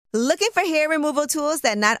Looking for hair removal tools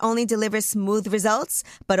that not only deliver smooth results,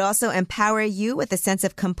 but also empower you with a sense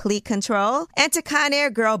of complete control? Enter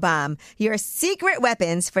Conair Girl Bomb, your secret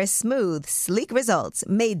weapons for smooth, sleek results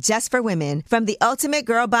made just for women. From the ultimate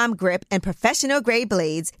Girl Bomb grip and professional grade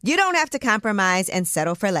blades, you don't have to compromise and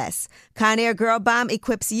settle for less. Conair Girl Bomb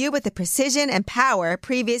equips you with the precision and power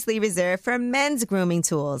previously reserved for men's grooming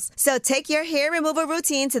tools. So take your hair removal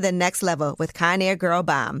routine to the next level with Conair Girl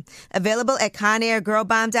Bomb. Available at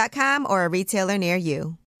ConairGirlBomb.com or a retailer near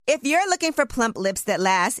you. If you're looking for plump lips that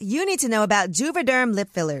last, you need to know about Juvederm lip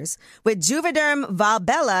fillers. With Juvederm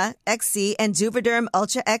Volbella XC and Juvederm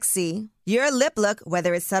Ultra XC, your lip look,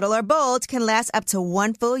 whether it's subtle or bold, can last up to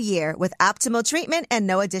 1 full year with optimal treatment and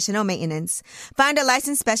no additional maintenance. Find a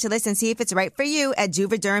licensed specialist and see if it's right for you at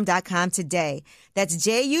Juvederm.com today. That's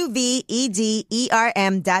JUVEDERM.com.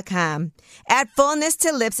 Add fullness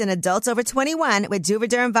to lips in adults over 21 with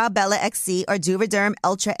Juvederm Volbella XC or Juvederm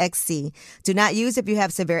Ultra XC. Do not use if you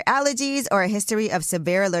have severe allergies or a history of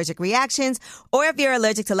severe allergic reactions, or if you're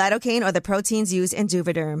allergic to lidocaine or the proteins used in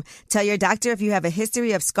Juvederm. Tell your doctor if you have a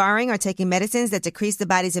history of scarring or taking medicines that decrease the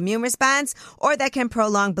body's immune response or that can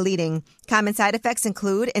prolong bleeding. Common side effects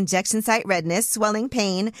include injection site redness, swelling,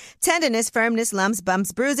 pain, tenderness, firmness, lumps,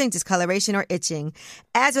 bumps, bruising, discoloration, or itching.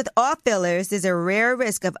 As with all fillers, there's a rare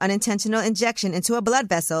risk of unintentional injection into a blood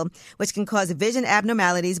vessel, which can cause vision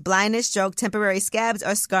abnormalities, blindness, stroke, temporary scabs,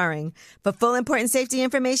 or scarring. For full important safety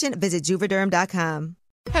information, visit Juvederm.com.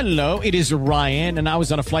 Hello, it is Ryan, and I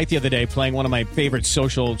was on a flight the other day playing one of my favorite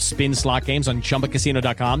social spin slot games on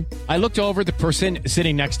ChumbaCasino.com. I looked over at the person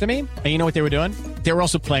sitting next to me, and you know what they were doing? They were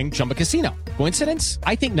also playing Chumba Casino. Coincidence?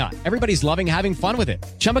 I think not. Everybody's loving having fun with it.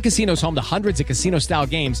 Chumba Casino is home to hundreds of casino-style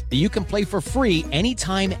games that you can play for free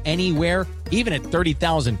anytime, anywhere, even at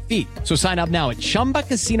 30,000 feet. So sign up now at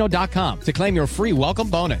ChumbaCasino.com to claim your free welcome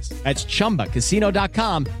bonus. That's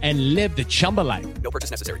ChumbaCasino.com and live the Chumba life. No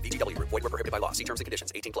purchase necessary. VGW. Void were prohibited by law. See terms and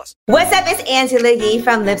conditions. 18+. What's up? It's Angela Yee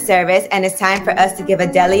from Lip Service, and it's time for us to give a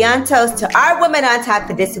Deleon toast to our woman on top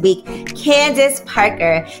for this week, Candace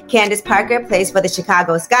Parker. Candace Parker plays for the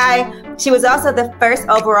Chicago Sky. She was also the first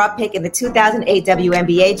overall pick in the 2008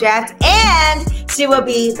 WNBA draft, and she will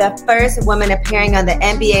be the first woman appearing on the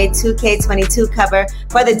NBA 2K22 cover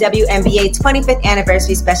for the WNBA 25th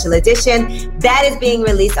Anniversary Special Edition. That is being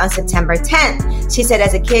released on September 10th. She said,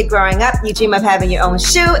 as a kid growing up, you dream of having your own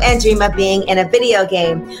shoe and dream of being in a video game.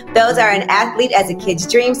 Those are an athlete as a kid's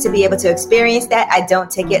dreams. To be able to experience that, I don't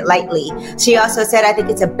take it lightly. She also said, I think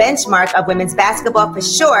it's a benchmark of women's basketball for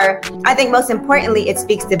sure. I think most importantly, it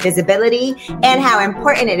speaks to visibility and how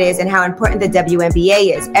important it is and how important the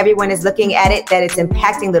WNBA is. Everyone is looking at it that it's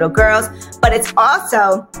impacting little girls, but it's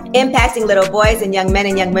also impacting little boys and young men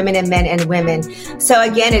and young women and men and women. So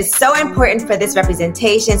again, it's so important for this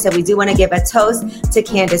representation. So we do want to give a toast to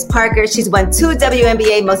Candace Parker. She's won 2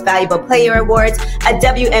 WNBA Most Valuable Player Awards, a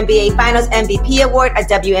WNBA Finals MVP Award, a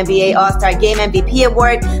WNBA All-Star Game MVP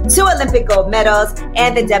Award, 2 Olympic gold medals,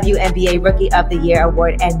 and the WNBA Rookie of the Year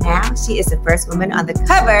Award. And now she is the first woman on the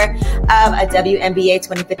cover of a WNBA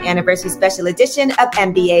 25th Anniversary Special Edition of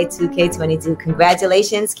NBA 2K22.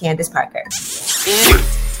 Congratulations, Candace Parker.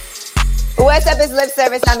 What's up? It's Lip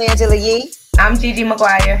Service. I'm Angela Yee. I'm Gigi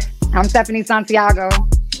McGuire. I'm Stephanie Santiago.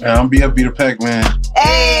 And I'm BFB the Pac-Man.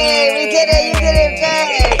 Hey, we did it. You did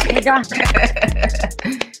it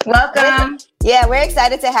good. Welcome. Yeah, we're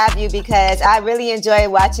excited to have you because I really enjoy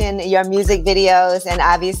watching your music videos and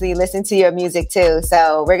obviously listen to your music too.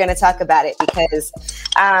 So we're going to talk about it because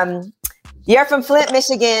you're from Flint,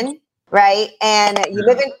 Michigan, right? And you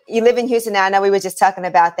live in Houston now. I know we were just talking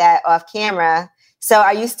about that off camera. So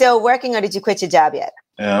are you still working or did you quit your job yet?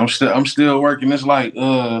 Yeah, I'm still working. It's like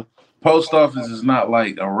post office is not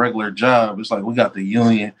like a regular job. It's like we got the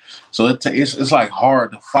union, so it's like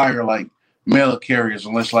hard to fire like mail carriers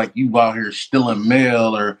unless like you out here stealing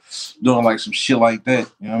mail or doing like some shit like that.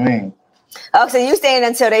 You know what I mean? Oh, so you staying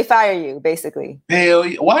until they fire you, basically? Hell,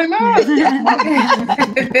 why not? I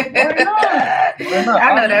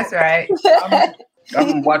know that's right. I've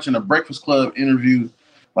been watching a Breakfast Club interview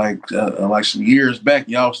like some years back.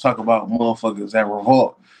 Y'all was talking about motherfuckers at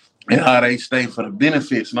Revolt and how they stay for the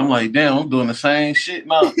benefits. And I'm like, damn, I'm doing the same shit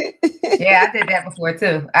now. Yeah, I did that before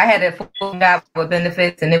too. I had a full job with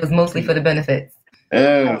benefits and it was mostly for the benefits.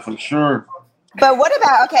 Yeah, for sure. But what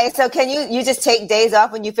about, okay, so can you just take days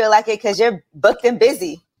off when you feel like it because you're booked and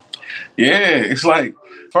busy? Yeah, it's like,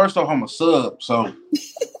 first off, I'm a sub, so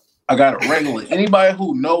I got a regular. Anybody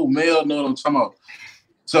who know Mel know what I'm talking about.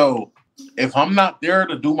 So if I'm not there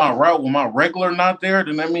to do my route with my regular not there,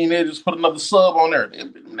 then that mean they just put another sub on there.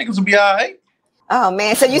 Niggas will be all right. Oh,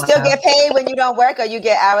 man. So you still get paid when you don't work or you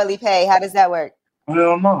get hourly pay? How does that work?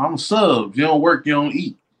 Hell no, I'm a sub. If you don't work, you don't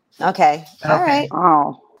eat. Okay. All right.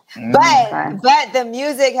 Oh. But the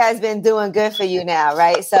music has been doing good for you now,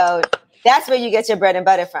 right? So that's where you get your bread and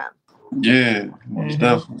butter from. Yeah, most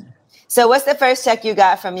definitely. So what's the first check you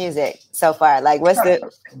got from music so far? Like, what's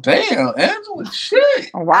the... Damn, Angela,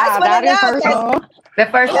 shit. Wow, that is personal. The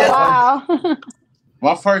first one. Wow.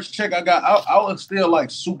 My first check I got, I was still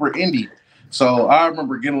like super indie. So I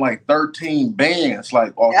remember getting like 13 bands,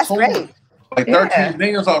 like off That's Tune, great. like 13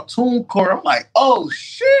 bands off TuneCore. I'm like, oh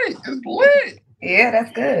shit, it's lit. Yeah,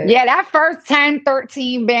 that's good. Yeah, that first 10,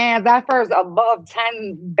 13 bands, that first above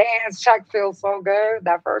 10 bands check feels so good.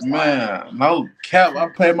 That first one. Man, no cap. I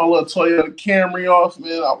paid my little Toyota Camry off,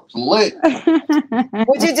 man. I was lit.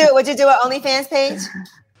 What'd you do? Would you do an OnlyFans page?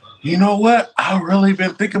 You know what? I really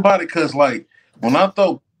been thinking about it because, like, when I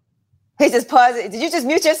throw, He just paused it. Did you just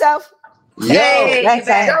mute yourself? Hey, That's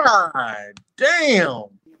it. God damn.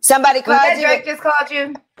 Somebody Was called that you. Drake just called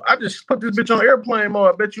you? I just put this bitch on airplane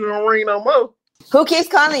mode. I bet you don't ring no more. Who keeps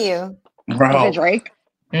calling you? Bro. Is it Drake?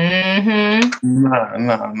 Mm-hmm.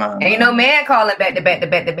 Nah. Ain't no man calling back to back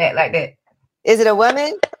like that. Is it a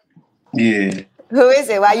woman? Yeah. Who is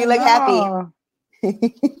it? Why you look happy? Oh.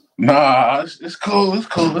 Nah, it's cool.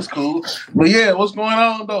 But yeah, what's going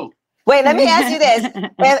on though? Wait, let me ask you this.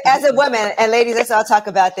 As a woman, and ladies, let's all talk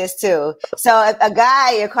about this too. So if a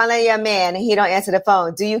guy, you're calling your man and he don't answer the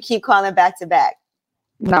phone, do you keep calling back to back?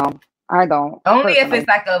 No, I don't. Only if personally. it's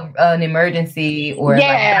like an emergency or like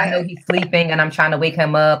I know he's sleeping and I'm trying to wake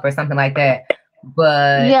him up or something like that.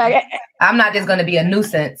 But Yeah, I'm not just going to be a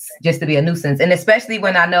nuisance just to be a nuisance. And especially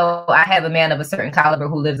when I know I have a man of a certain caliber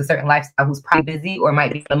who lives a certain lifestyle who's probably busy or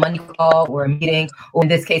might be on a money call or a meeting or in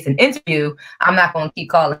this case an interview, I'm not going to keep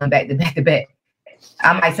calling him back to back.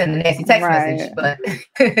 I might send a nasty text message, but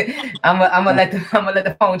I'm gonna let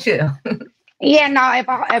the phone chill. Yeah, no,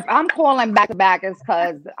 if I'm calling back to back, it's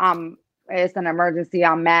because it's an emergency.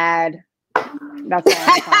 I'm mad. That's all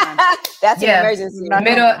I'm saying. That's an emergency.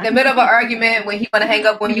 The middle of an argument when he want to hang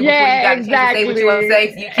up on you before you got a chance to say what you want to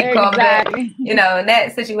say, so you keep calling back. You know, in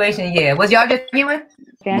that situation, yeah. Was y'all just arguing?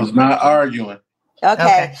 Was not arguing.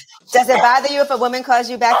 Okay. Does it bother you if a woman calls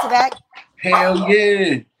you back to back? Hell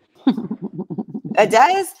yeah. It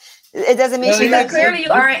does? It doesn't mean she loves you. Clearly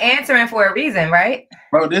you aren't answering for a reason, right?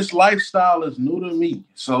 Bro, this lifestyle is new to me.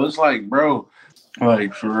 So it's like, bro,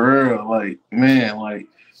 like for real, like, man, like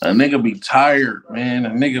a nigga be tired, man. A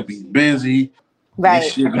nigga be busy. Right.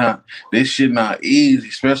 This shit not easy,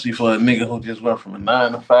 especially for a nigga who just went from a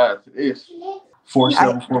 9 to 5 to this.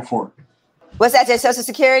 4744. What's that? Your social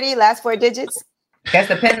security? Last 4 digits? That's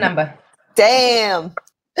the PIN number. Damn.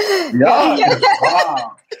 Y'all,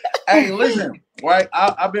 wow. Hey, listen, right?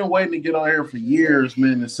 I've been waiting to get on here for years,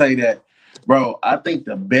 man, to say that, bro. I think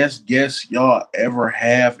the best guest y'all ever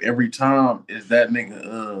have every time is that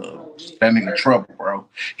nigga Trouble, bro.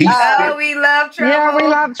 We love Trouble. Yeah, we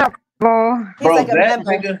love Trouble. Bro, like that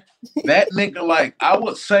nigga, like I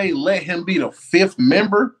would say, let him be the 5th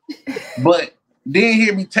member, but then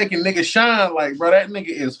hear me taking nigga shine, like, bro, that nigga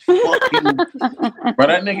is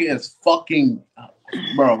fucking.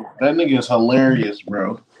 Bro, that nigga is hilarious,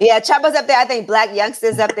 bro. Yeah, Trouble's up there. I think Black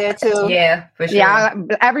Youngster's up there too. Yeah, for sure. Yeah,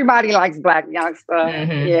 everybody likes Black Youngster.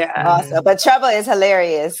 Mm-hmm. Yeah. Also, but Trouble is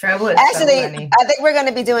hilarious. Trouble is actually, so funny. I think we're going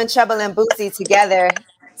to be doing Trouble and Bootsy together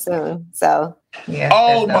soon. So, yeah.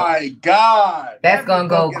 Oh my God, that's gonna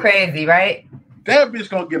go crazy, right? That bitch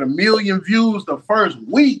gonna get 1 million views the first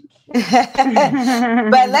week. but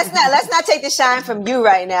let's not take the shine from you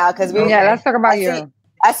right now because let's talk about you.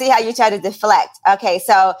 I see how you try to deflect. Okay,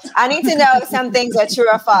 so I need to know if some things are true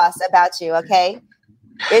or false about you. Okay,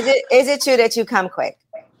 is it true that you come quick?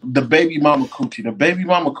 The baby mama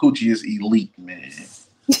coochie is elite, man.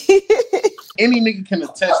 Any nigga can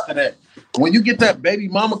attest to that. When you get that baby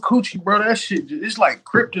mama coochie, bro, that shit, it's like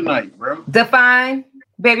kryptonite, bro. Define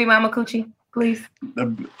baby mama coochie, please.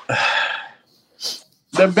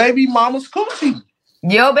 The baby mama's coochie.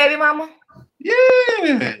 Yo, baby mama?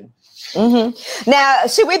 Yeah. Mm-hmm. Now,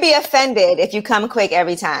 should we be offended if you come quick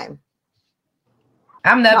every time?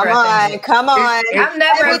 I'm never offended. Come on. I'm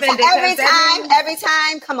never offended. Every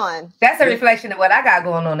time. Come on. That's a reflection of what I got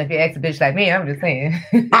going on if you ask a bitch like me. I'm just saying.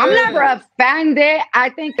 I'm never offended. I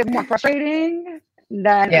think it's more frustrating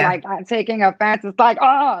than like taking offense. It's like,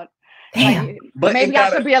 oh, damn. But maybe I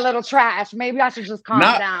should be a little trash. Maybe I should just calm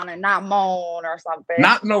down and not moan or something.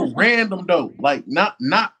 Not no random though. Like not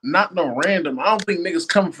no random. I don't think niggas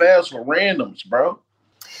come fast for randoms, bro.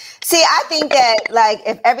 See, I think that like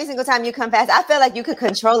if every single time you come fast, I feel like you could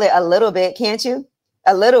control it a little bit, can't you?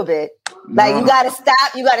 A little bit. Like you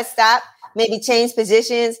gotta stop. Maybe change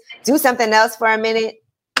positions. Do something else for a minute.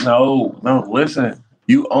 No, listen.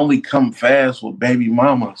 You only come fast with baby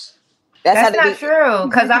mamas. That's not true.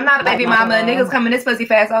 Because I'm not a baby mama and niggas come in this pussy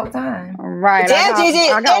fast all the time. Right. Damn,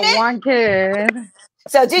 Gigi. I got one kid.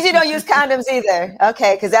 So Gigi don't use condoms either.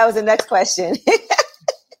 Okay, because that was the next question.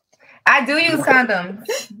 I do use condoms,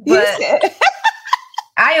 but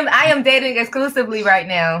I am dating exclusively right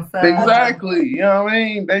now. So. Exactly. You know what I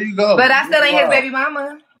mean? There you go. But I still ain't his baby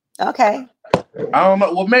mama. Okay. I don't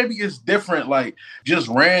know. Well, maybe it's different, like just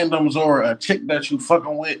randoms or a chick that you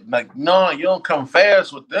fucking with. Like, no, you don't come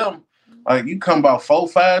fast with them. Like, you come about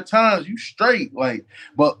 4-5 times, you straight. Like,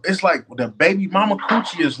 but it's like the baby mama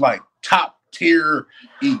coochie is like top tier,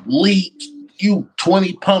 elite. You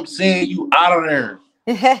 20 pumps in, you out of there.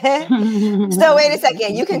 So wait a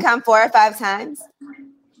second. You can come 4 or 5 times?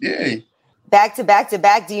 Yeah. Back to back to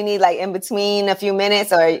back. Do you need like in between a few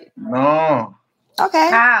minutes or? No. Okay.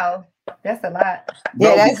 How? That's a lot.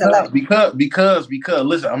 Yeah, that's a lot. Because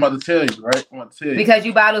listen, I'm about to tell you, right? I'm about to tell you. Because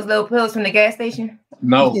you buy those little pills from the gas station?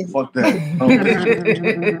 No, fuck that. No.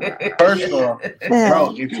 First off,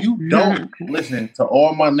 bro, if you don't listen to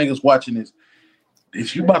all my niggas watching this,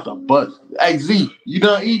 if you about to bust, hey Z, you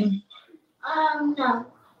done eating? No.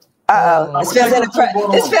 This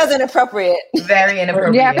feels inappropriate. Very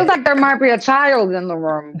inappropriate. Yeah, it feels like there might be a child in the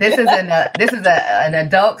room. This is an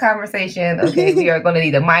adult conversation. Okay, we are going to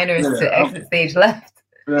need the minors to exit stage left.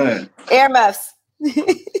 Yeah. Earmuffs.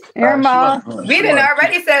 Earmuffs. We done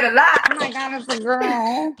already said a lot. Oh my God, it's a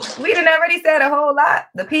girl. We done already said a whole lot.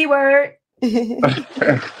 The P word.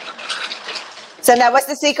 So now what's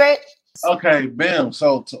the secret? Okay, bam.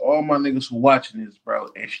 So to all my niggas who watching this, bro,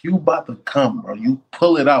 if you about to come, bro, you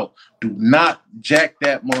pull it out. Do not jack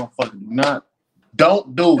that motherfucker.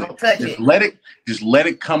 Don't do it. Just let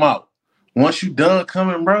it come out. Once you done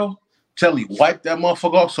coming, bro, tell you, wipe that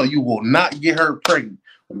motherfucker off so you will not get her pregnant.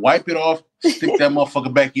 Wipe it off, stick that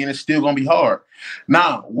motherfucker back in. It's still gonna be hard.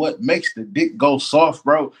 Now, what makes the dick go soft,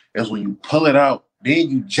 bro, is when you pull it out,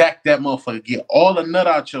 then you jack that motherfucker, get all the nut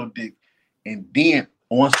out your dick, and then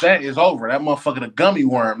once that is over, that motherfucker, the gummy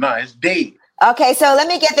worm, it's dead. Okay, so let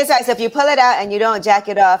me get this right. So if you pull it out and you don't jack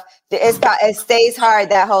it off, it stays hard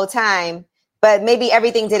that whole time, but maybe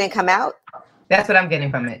everything didn't come out? That's what I'm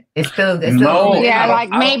getting from it. It's still yeah, like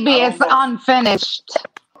maybe it's unfinished.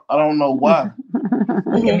 I don't know why.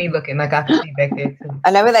 Look at me looking like I can see back there too.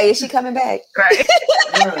 And I was like, is she coming back? Right.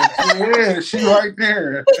 Yeah, she right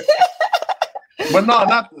there. But no,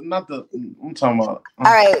 not the. I'm talking about.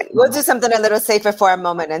 All right, we'll do something a little safer for a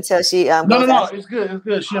moment until she. No, it's good. It's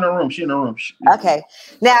good. She in her room. Okay.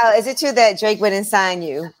 Now, is it true that Drake wouldn't sign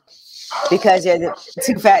you because you're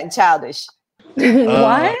too fat and childish?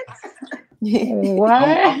 What?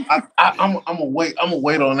 What? I'm gonna wait. I'm gonna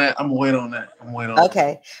wait on that.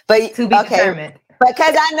 Okay, but to be determined.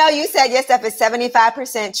 Because I know you said your stuff is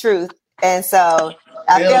 75% truth, and so.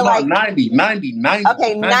 I feel like 90.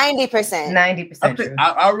 Okay, 90%. 90%.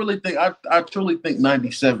 I really think I truly think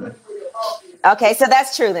 97. Okay, so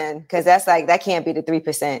that's true then, because that's like that can't be the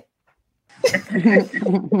 3%.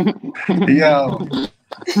 Yo.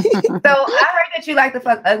 So I heard that you like to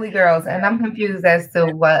fuck ugly girls, and I'm confused as to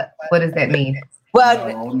what does that mean?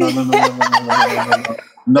 Well,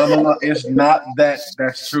 No. It's not that.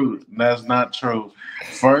 That's true. That's not true.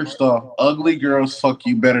 First off, ugly girls fuck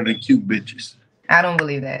you better than cute bitches. I don't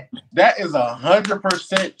believe that. That is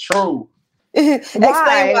 100% true. Explain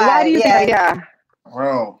why. Why do you think? Yeah.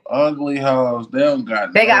 Bro, ugly hoes,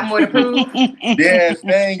 they got more to prove. Yes,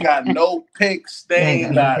 they ain't got no pics. They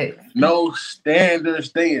ain't got no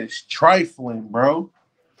standards. They is trifling, bro.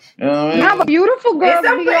 You know what I mean? Now, beautiful girls.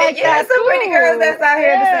 Some pretty girls that's out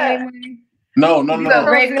here the same way. No.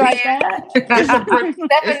 Crazy like that.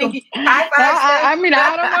 Stephanie, I mean,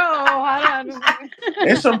 I don't know.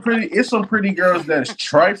 It's some pretty girls that's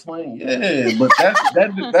trifling, yeah. But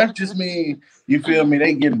that just mean, you feel me?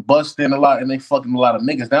 They getting busted in a lot and they fucking a lot of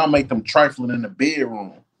niggas. They don't make them trifling in the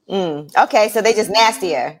bedroom. Okay, so they just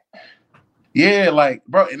nastier. Yeah, like,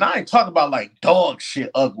 bro, and I ain't talking about like dog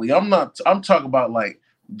shit ugly. I'm talking about like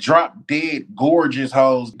drop dead gorgeous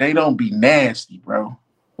hoes. They don't be nasty, bro.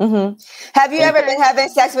 Mm-hmm. Have you ever been having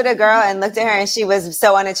sex with a girl and looked at her and she was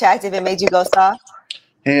so unattractive it made you go soft?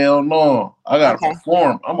 Hell no. I gotta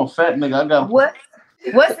perform. I'm a fat nigga. I gotta.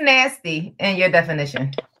 What's nasty in your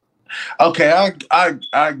definition? Okay,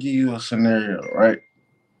 I give you a scenario, right?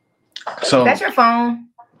 So that's your phone.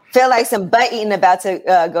 Feel like some butt eating about to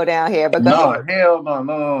go down here, but go ahead. Hell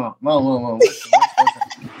no. Listen.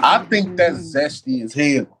 I think that's zesty as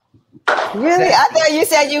hell. Really? I thought you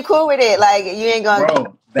said you cool with it. Like you ain't gonna.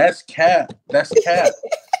 Bro, that's cap. That's the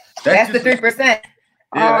 3%.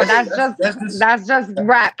 Yeah, that's just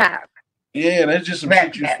rat cap. Yeah, that's just some Rap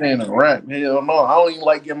shit you cap. saying in rap. Hell no, I don't even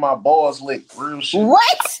like getting my balls licked. Real shit.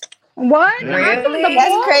 What? What? Really? I think the That's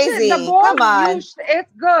balls, crazy. The balls, Come on. it's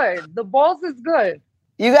good. The balls is good.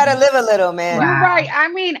 You gotta live a little, man. Wow. You're right. I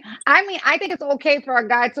mean, I think it's okay for a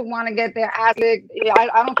guy to want to get their ass licked. I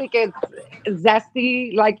don't think it's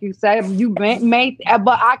zesty, like you said. You may,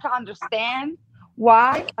 but I can understand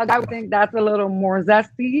why a guy would think that's a little more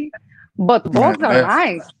zesty. But the balls are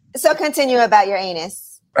nice. So continue about your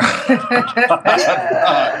anus.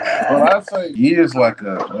 Well, I say he is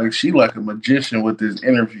she like a magician with this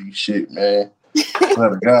interview shit, man. Swear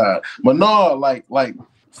to God. But no, like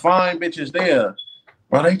fine bitches there,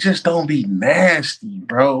 bro, they just don't be nasty,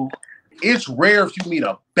 bro. It's rare if you meet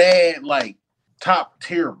a bad, like top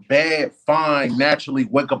tier, bad, fine, naturally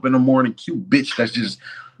wake up in the morning, cute bitch that's just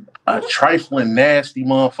a trifling nasty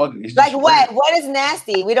motherfucker. It's Like just what? rare. What is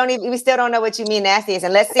nasty? We still don't know what you mean nasty is,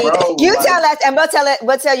 and let's see. Bro, You like- tell us, and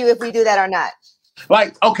we'll tell you if we do that or not.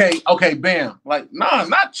 Like, okay, bam. Like, nah,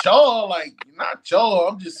 not y'all. Like, not y'all.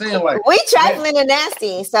 I'm just saying, like, We trifling and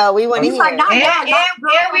nasty, so we want to He's hear. like, not And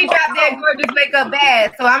that. we dropped that gorgeous makeup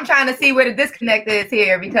bad. So I'm trying to see where the disconnect is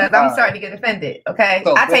here because I'm starting to get offended. Okay.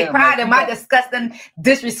 So, I take damn, pride like, in my disgusting,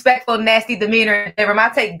 disrespectful, nasty demeanor. I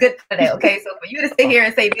take good for that. Okay. So for you to sit here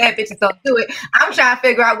and say bad bitches don't do it, I'm trying to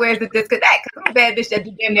figure out where's the disconnect because I'm a bad bitch that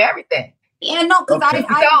do damn near everything. Yeah, no, because Okay.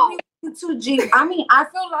 I agree with you too, G. I mean, I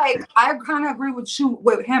feel like I kind of agree with you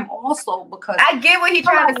with him also because I get what he's I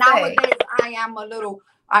feel trying like to say. nowadays I am a little.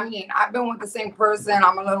 I mean, I've been with the same person.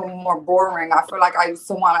 I'm a little more boring. I feel like I used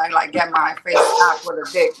to want to like get my face tapped with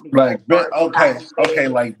a dick. like, okay,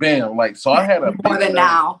 like, bam. Like, so I had a more than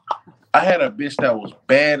now. I had a bitch that was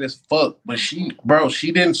bad as fuck, but she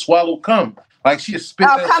didn't swallow cum. Like, she spit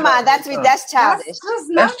Oh, that come shit on, out that's all the time. that's childish.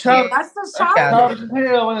 That's childish. That's just That's childish. Childish as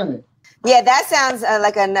hell, ain't it? Yeah, that sounds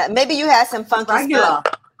like maybe you had some funky Regular. stuff.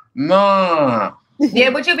 Nah.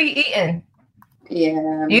 Yeah, but you be eating.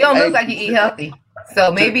 Yeah. You don't look Hey. like you eat healthy.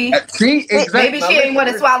 So maybe See, exactly. maybe she ain't want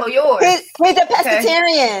to swallow yours. He's a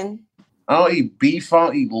pescatarian. I don't eat beef. I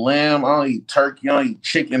don't eat lamb. I don't eat turkey. I don't eat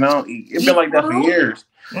chicken. I don't eat. It's been like that for years,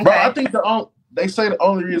 bro. Okay. I think they say the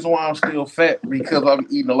only reason why I'm still fat because I'm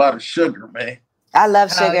eating a lot of sugar, man. I love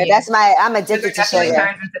Oh, sugar. yeah. I'm addicted to Definitely sugar.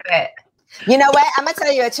 turns into that. You know what? I'm gonna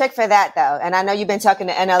tell you a trick for that though. And I know you've been talking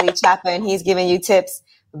to NLE Chopper and he's giving you tips,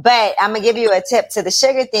 but I'm gonna give you a tip to the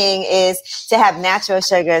sugar thing is to have natural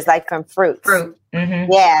sugars like from fruits. Fruit.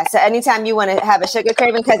 Mm-hmm. Yeah. So anytime you want to have a sugar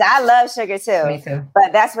craving, because I love sugar too. Me too.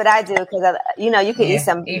 But that's what I do because you can Yeah, eat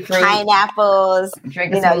some eat fruit. pineapples.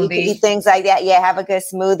 Drink a You can smoothie. eat things like that. Yeah, have a good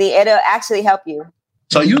smoothie. It'll actually help you.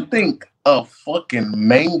 So you think a fucking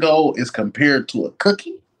mango is compared to a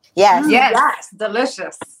cookie? Yes. Yes. Yes,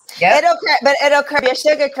 delicious. Yep. It'll curb your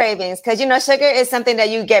sugar cravings because sugar is something that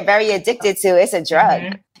you get very addicted to. It's a drug,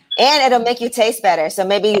 Mhm. and it'll make you taste better. So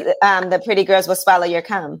maybe the pretty girls will swallow your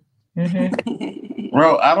cum. Mhm.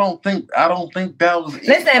 Bro, I don't think that was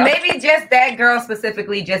Listen, maybe just that girl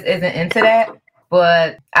specifically just isn't into that.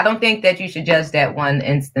 But I don't think that you should judge that one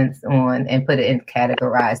instance on and put it in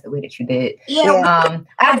categorized the way that you did. Yeah.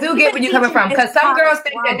 I do get where you're coming from because some girls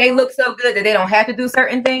think that they look so good that they don't have to do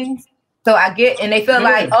certain things. So I get, and they feel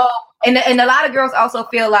like, and a lot of girls also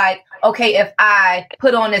feel like, okay, if I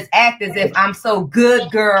put on this act as if I'm so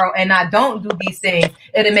good girl and I don't do these things,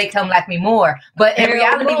 it'll make him like me more. But in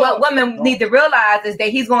reality, what women need to realize is that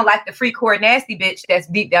he's going to like the free core nasty bitch that's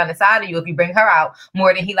deep down inside of you if you bring her out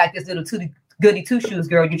more than he like this little goody two shoes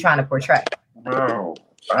girl you're trying to portray. Bro.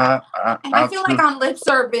 And I feel like on lip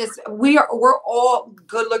service, we're all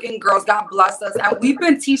good looking girls. God bless us. And we've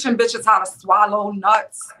been teaching bitches how to swallow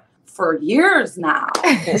nuts for years now.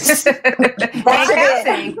 That's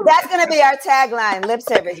gonna be our tagline, lip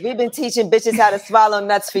service. We've been teaching bitches how to swallow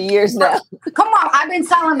nuts for years now. Come on, I've been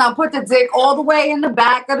telling them put the dick all the way in the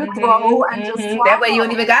back of the throat and just swallow. That way you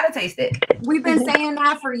don't even gotta taste it. We've been saying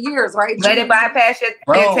that for years, right? Let it bypass your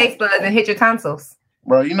taste buds and hit your tonsils.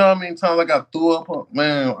 Bro, you know how many times I got threw up on?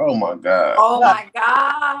 Man, oh my God. Oh my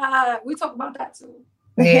God. We talk about that too.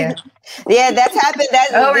 Yeah. Yeah, that's happened.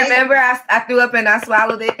 Remember I threw up and I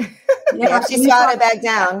swallowed it? Yeah, she swallowed it back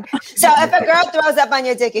down. So if a girl throws up on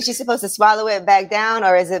your dick, is she supposed to swallow it back down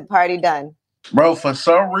or is it party done? Bro, for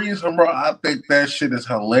some reason, bro, I think that shit is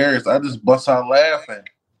hilarious. I just bust out laughing.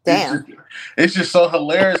 Damn. It's just so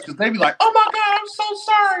hilarious because they be like, oh my God, I'm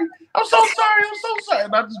so sorry. I'm so sorry. I'm so sorry.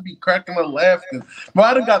 And I just be cracking up laughing. Bro,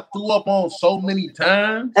 I done got threw up on so many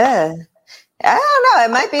times. I don't know.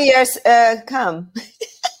 It might be your cum.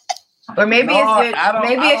 Or maybe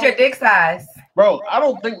it's your dick size. Bro, I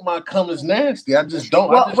don't think my cum is nasty. I just don't.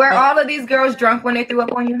 Well, were all of these girls drunk when they threw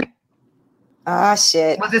up on you? Oh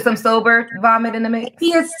shit. Was it some sober vomit in the mix?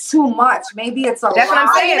 Maybe it's too much. Maybe it's a That's what I'm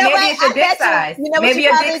lot. saying. Maybe it's your dick size. Maybe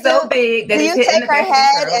your dick's so big that do it's you hitting take the her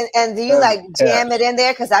head and do you like jam it in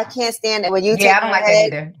there? Because I can't stand it when you take I don't her like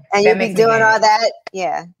head that either. and That you be makes me doing mad. all that.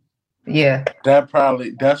 Yeah. Yeah.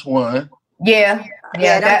 That's one. Yeah. don't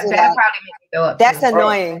That do probably that. makes me throw up. That's too.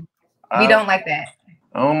 annoying. We don't like that.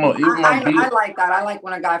 I don't know. Even my I like that. I like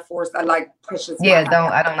when a guy forced. I like pushes. Yeah,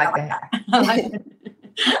 I don't like that.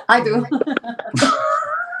 I do.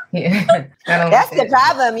 Yeah. I don't That's like the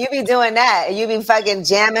problem. You be doing that. You be fucking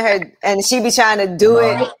jamming her and she be trying to do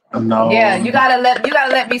it. No. Yeah, you gotta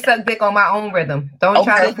let me suck dick on my own rhythm. Don't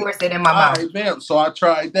try to force it in my mouth. Right, man. So I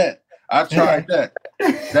tried that.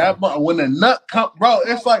 When the nut come, bro,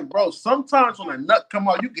 it's like, bro, sometimes when the nut come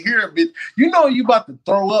out, you can hear a bit. You know you about to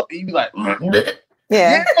throw up and you be like,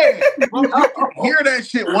 Yeah. bro, you can hear that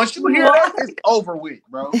shit. Once you hear that, it's over with,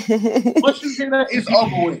 bro. Once you hear that, it's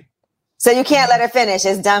over with. So you can't let her finish.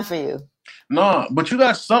 It's done for you. No, but you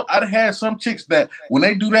got some. I've had some chicks that when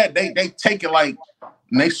they do that, they take it like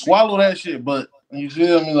and they swallow that shit. But you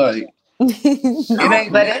feel me, like it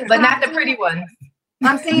ain't. But not the pretty ones.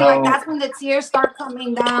 I'm saying like that's when the tears start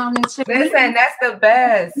coming down and shit. Listen, that's the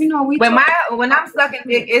best. You know, when I'm sucking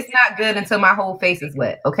dick, it's not good until my whole face is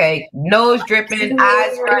wet. Okay, nose dripping,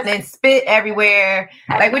 eyes running, spit everywhere.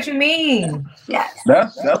 Like, what you mean? Yes.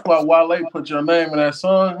 That's why Wale put your name in that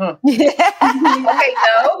song, huh? Okay,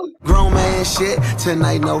 no. Grown man shit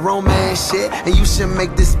tonight, no romance shit, and you should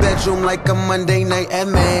make this bedroom like a Monday night at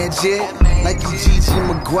Magic, like you Gigi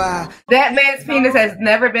Maguire. That man's penis has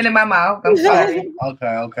never been in my mouth. I'm sorry.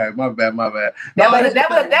 Okay, my bad. That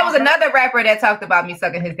was another rapper that talked about me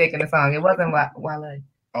sucking his dick in the song. It wasn't Wale.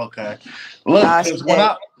 Okay. Look, 'cause when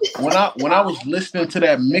I was listening to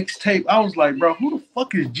that mixtape, I was like, bro, who the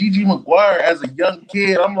fuck is Gigi Maguire as a young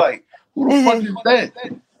kid? I'm like, who the fuck is that?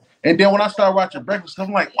 And then when I started watching Breakfast,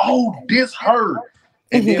 I'm like, oh, this her.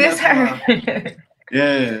 And then This her.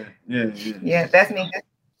 Yeah, that's me.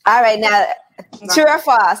 All right, now, true or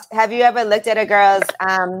false? Have you ever looked at a girl's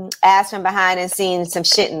ass from behind and seen some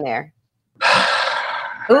shit in there?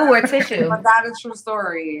 Ooh, or tissue. But that is true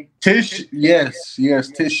story. Tissue, yes,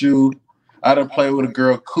 tissue. I done played with a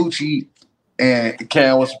girl coochie and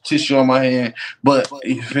can with some tissue on my hand. But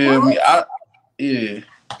you feel me?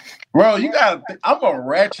 Bro, you gotta think, I'm a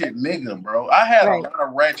ratchet nigga, bro. I had a lot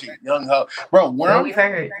of ratchet young hoe. Bro,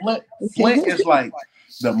 Flint is like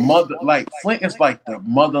the mother, like Flint is like the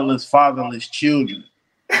motherless, fatherless children.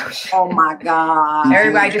 Oh my God.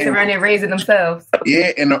 Everybody just around there raising themselves.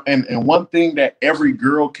 Yeah, and one thing that every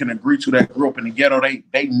girl can agree to that grew up in the ghetto,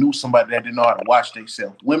 they knew somebody that didn't know how to watch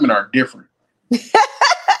themselves. Women are different.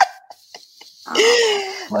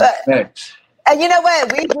 And you know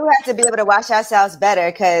what? We do have to be able to wash ourselves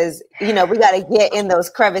better because, you know, we got to get in those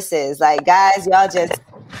crevices. Like, guys, y'all just,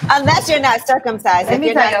 unless you're not circumcised. Let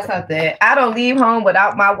me tell y'all something. I don't leave home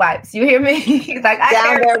without my wipes. You hear me? Like, I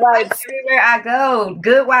carry wipes everywhere I go.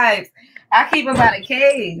 Good wipes. I keep them by the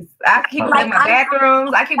case. I keep them in my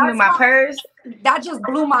bathrooms. I keep them in my purse. That just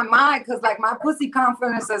blew my mind because like my pussy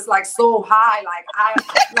confidence is like so high. Like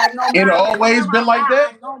no. It always been like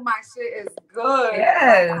that. I know my shit is good.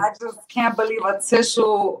 Yes. I just can't believe a tissue.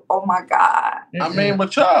 Oh my God. I mean,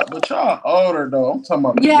 but y'all older though. I'm talking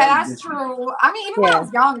about. Yeah, that's true. I mean, even when I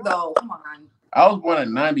was young though. Come on. I was born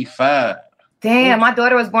in 95. Damn, my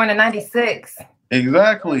daughter was born in 96.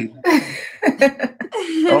 Exactly.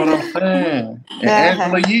 That's what I'm saying. And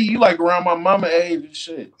Angela, you like around my mama age and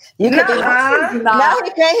shit. You could be no,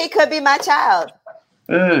 he could be my child.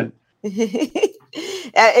 Yeah.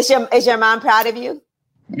 Is your mom proud of you?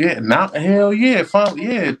 Yeah, hell yeah.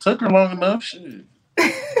 It took her long enough. Shit.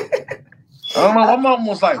 I don't know. My mom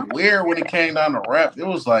was like weird when it came down to rap. It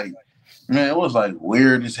was like, man, it was like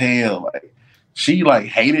weird as hell. Like she like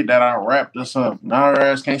hated that I rapped or something. Now her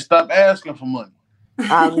ass can't stop asking for money.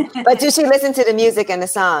 But does she listen to the music and the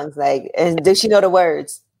songs? Like, and does she know the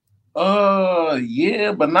words?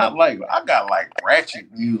 Yeah, but not like I got like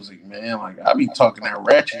ratchet music, man. Like I be talking that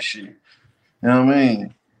ratchet shit. You know what I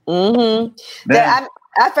mean? Mm-hmm.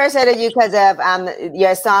 I first heard of you because of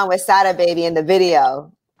your song with Sada Baby in the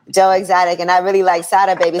video, Joe Exotic, and I really like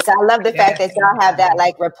Sada Baby. So I love the fact that y'all have that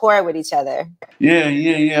like rapport with each other. Yeah.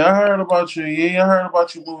 I heard about you. Yeah, I heard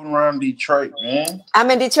about you moving around Detroit, man. I'm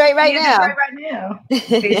in Detroit right now.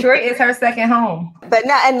 Detroit is her second home. But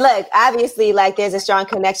now, and look, obviously, like there's a strong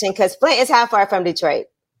connection because Flint is how far from Detroit?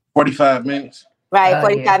 45 minutes. Right,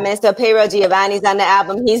 45 minutes. So Payroll Giovanni's on the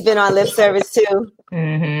album. He's been on Lip Service too.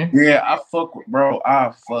 Mm-hmm. Yeah, I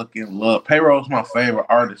fucking love Payroll's my favorite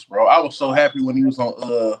artist, bro. I was so happy when he was on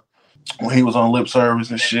Lip Service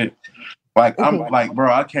and shit. Like I'm like,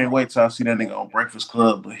 bro, I can't wait till I see that nigga on Breakfast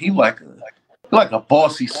Club. But he like a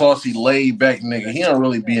bossy, saucy, laid back nigga. He don't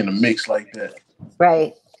really be in the mix like that.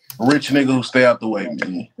 Right. Rich nigga who stay out the way,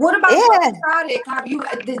 man. What about Joe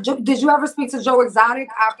Exotic? Did you ever speak to Joe Exotic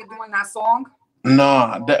after doing that song?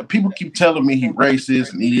 Nah, that people keep telling me he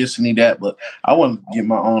racist and he this and he that, but I want to get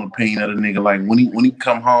my own opinion of the nigga. Like when he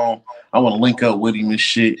come home, I want to link up with him and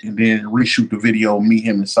shit, and then reshoot the video, meet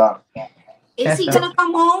him inside. Is he gonna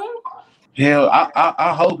come home? Hell,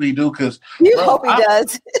 I hope he do, cause hope he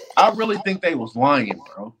does. I really think they was lying,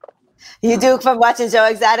 bro. You do from watching Joe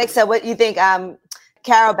Exotic. So what you think?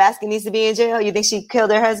 Carol Baskin needs to be in jail. You think she killed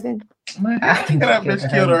her husband? Man, that bitch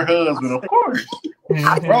killed her husband, of course.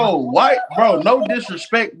 Bro, no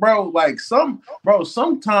disrespect, bro. Like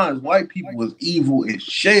sometimes white people is evil as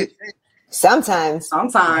shit. Sometimes. Yeah.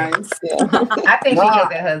 I think she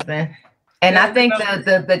killed her husband. And I think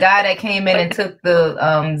the guy that came in and took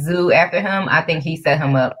the zoo after him, I think he set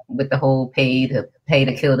him up with the whole pay to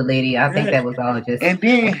kill the lady. I think that was all just. And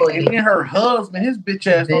then her husband, his bitch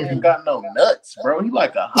ass don't even got no nuts, bro. He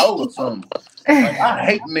like a hoe or something. Like, I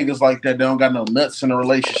hate niggas like that. They don't got no nuts in a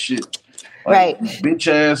relationship. Like, right. Bitch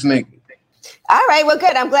ass nigga. All right. Well,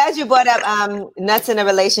 good. I'm glad you brought up nuts in a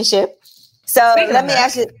relationship. So let me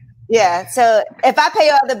ask you. Yeah. So if I pay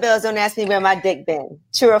all the bills, don't ask me where my dick been.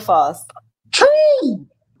 True or false? True.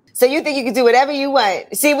 So you think you can do whatever you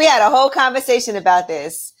want? See, we had a whole conversation about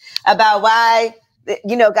this, about why,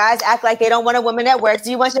 guys act like they don't want a woman that works.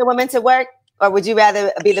 Do you want your woman to work, or would you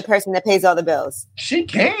rather be the person that pays all the bills? She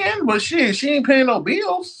can, but she ain't paying no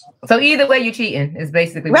bills. So either way, you cheating is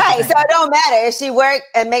basically right. So it don't matter if she work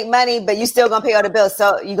and make money, but you still gonna pay all the bills.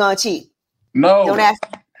 So you gonna cheat? No. Don't ask.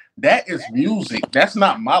 That is music. That's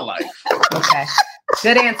not my life. Okay.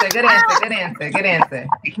 Good answer. That was a good answer.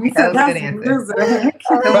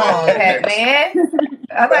 Come on, Pat, man.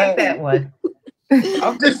 I like that one.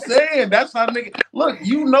 I'm just saying, that's how nigga. Look,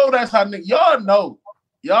 that's how nigga. Y'all know.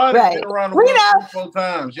 Y'all done been around the world 4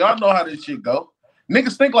 times. Y'all know how this shit go.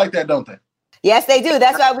 Niggas think like that, don't they? Yes, they do.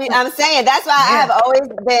 That's why I'm saying. That's why I have always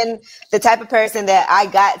been the type of person that I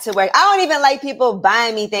got to work. I don't even like people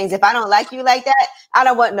buying me things. If I don't like you like that, I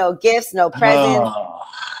don't want no gifts, no presents.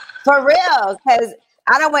 For real, because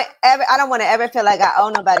I don't want to ever feel like I owe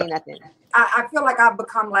nobody nothing. I feel like I've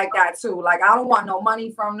become like that too. Like I don't want no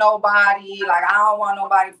money from nobody. Like I don't want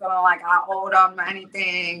nobody feeling like I owe them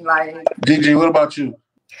anything. Like Gigi, what about you?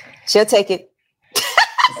 She'll take it.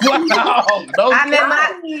 Wow, I'm in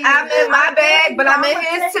my bag, but I'm in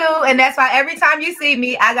his too, and that's why every time you see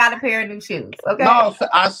me, I got a pair of new shoes. Okay. No,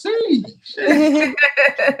 I see.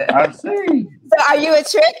 I see. So, are you a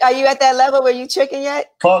trick? Are you at that level where you tricking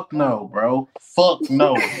yet? Fuck no, bro. Fuck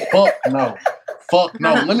no. Fuck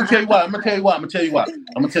no. Let me tell you why. I'm gonna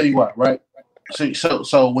tell you why. Right.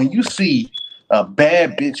 So when you see a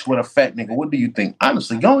bad bitch with a fat nigga, what do you think?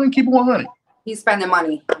 Honestly, go ahead and keep it 100. He's spending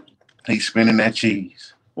money. He's spending that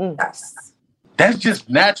cheese. Yes. That's just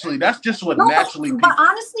naturally. That's just what naturally. But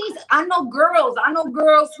honestly, I know girls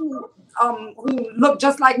who look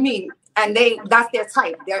just like me, and that's their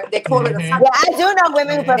type. They call it a type. Yeah, I do know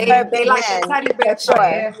women who prefer they like a teddy bear.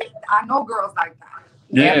 Sure. I know girls like that.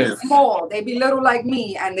 Yeah. They're small. They be little like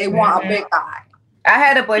me, and they want a big guy. I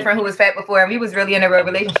had a boyfriend who was fat before, and we was really in a real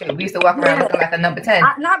relationship. We used to walk around looking like a number 10.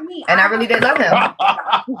 Not me. And I really did love him.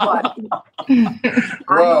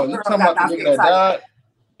 Bro, you talking about the nigga that died?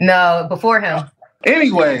 No, before him.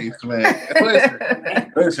 Anyways, man.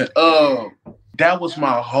 Listen. That was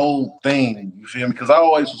my whole thing. You feel me? Because I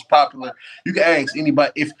always was popular. You can ask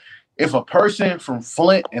anybody if a person from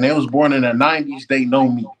Flint and they was born in the 90s, they know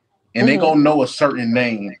me. And they gonna know a certain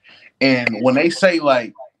name. And when they say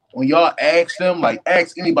like, when y'all ask them, like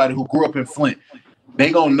ask anybody who grew up in Flint,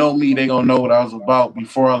 they gonna know me. They gonna know what I was about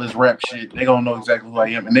before all this rap shit. They gonna know exactly who I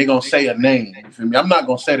am, and they gonna say a name. You feel me? I'm not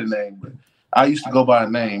gonna say the name, but I used to go by a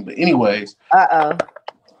name. But anyways, I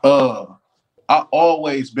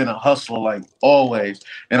always been a hustler, like always,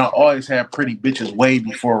 and I always had pretty bitches way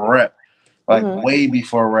before rap, like way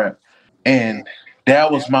before rap, and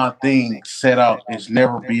that was my thing set out is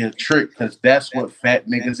never be a trick, because that's what fat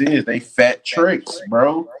niggas is. They fat tricks,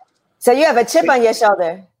 bro. So you have a chip on your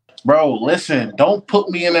shoulder. Bro, listen, don't put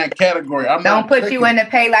me in that category. Don't put you in the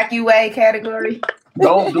pay like you weigh category.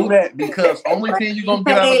 Don't do that, because only thing you're gonna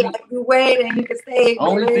get out of me, like you weigh, and you can stay.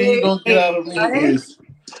 Only thing you're gonna get out of me is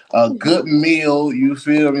a good meal. You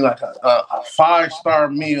feel me? Like a 5-star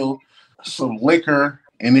meal, some liquor.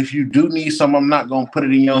 And if you do need some, I'm not gonna put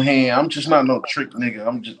it in your hand. I'm just not no trick nigga.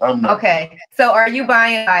 I'm not. Okay. So are you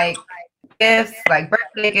buying like gifts, like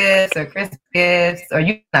birthday gifts or Christmas gifts, or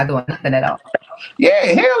you not doing nothing at all? Yeah,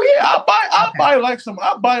 hell yeah. I buy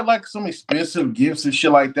like some expensive gifts and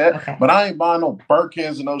shit like that. Okay. But I ain't buying no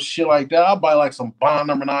Birkins and no shit like that. I buy like some Bond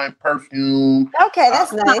No. 9 perfume. Okay,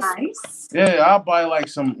 that's nice. Yeah, I buy like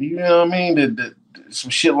some, you know what I mean? Some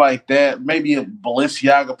shit like that. Maybe a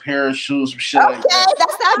Balenciaga pair of shoes, some shit like that. Okay,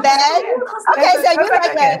 that's not bad. Okay, so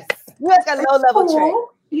you like a low level trick.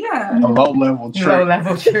 Yeah. A low level trick. Low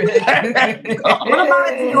level trick. What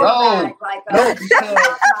about your bag? Like because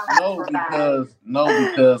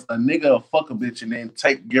a nigga will fuck a bitch and then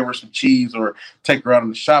give her some cheese or take her out on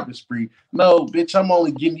the shopping spree. No, bitch, I'm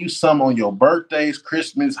only giving you some on your birthdays,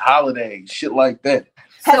 Christmas, holidays, shit like that.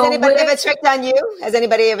 Has anybody ever tricked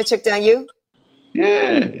on you?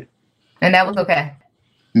 Yeah. And that was okay.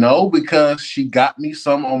 No, because she got me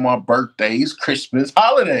some on my birthdays, Christmas,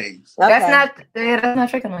 holidays. Okay. That's not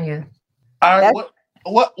tricking on you. All right,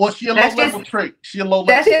 what's your low level trick? She a low level.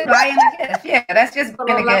 That's just buying a gift. Yeah, that's just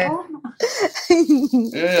buying a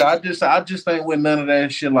gift. Yeah, I just ain't with none of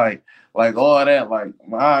that shit. Like all that. Like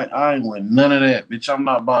I ain't with none of that, bitch. I'm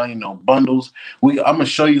not buying no bundles. I'm gonna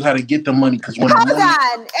show you how to get the money because Hold on, ain't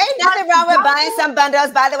nothing wrong with buying some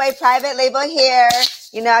bundles. By the way, private label hair.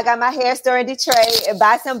 You know, I got my hair store in Detroit.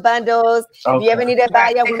 Buy some bundles. Okay. If you ever need to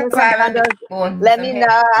buy your women some bundles, let me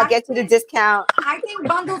know. I'll get you the discount. I think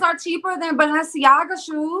bundles are cheaper than Balenciaga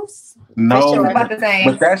shoes. No, sure. About the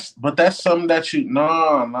same. but that's something that you no.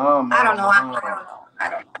 I don't know. I don't know.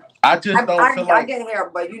 I just don't feel like I get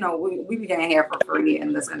hair, but you know we be getting hair for free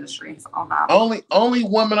in this industry. So only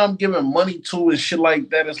women I'm giving money to and shit like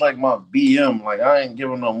that is like my BM. Like I ain't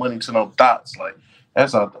giving no money to no dots. Like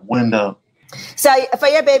that's out the window. So for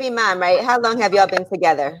your baby mom, right? How long have y'all been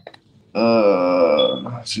together?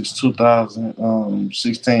 Since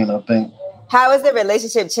 2016, I think. How has the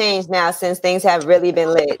relationship changed now since things have really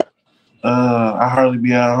been lit? I hardly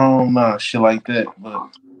be at home now, shit like that. But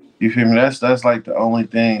you feel me? That's like the only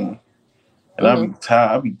thing. And I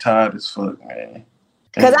be tired as fuck, man.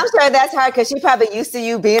 Because I'm sure that's hard because she probably used to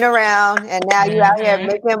you being around and now you out here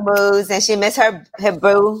making moves and she miss her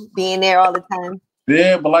boo being there all the time.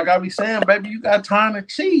 Yeah, but like I be saying, baby, you got time to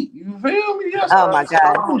cheat. You feel me? That's oh my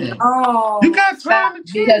God. Oh, you got time to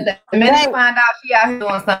cheat. Because the minute you find out she out here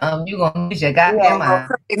doing something, you gonna lose your goddamn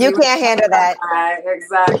mind. You can't handle that.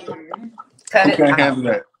 Exactly. You can't handle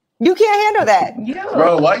that. You can't handle that. Yeah.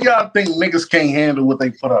 Bro, why y'all think niggas can't handle what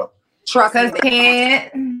they put up? Trust me.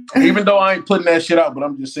 Can't. Even though I ain't putting that shit out, but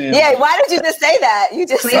I'm just saying. Yeah, why did you just say that? You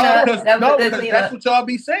just because that's what y'all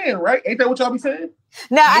be saying, right? Ain't that what y'all be saying?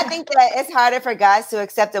 No, I think that it's harder for guys to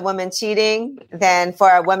accept a woman cheating than for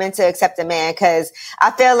a woman to accept a man. Because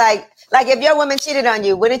I feel like if your woman cheated on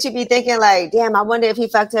you, wouldn't you be thinking like, damn, I wonder if he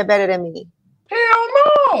fucked her better than me? Hell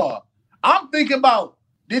no. I'm thinking about,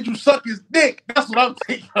 did you suck his dick? That's what I'm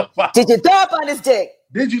thinking about. Did you throw up on his dick?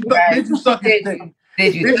 Did you suck his dick?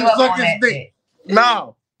 Did you suck his dick?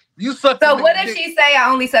 No. You sucked So what if she say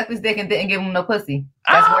I only sucked his dick and didn't give him no pussy?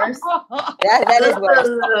 That's worse. That is worse.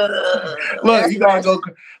 Look,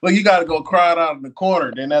 you gotta go cry it out in the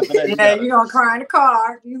corner. Then after that, you gonna cry in the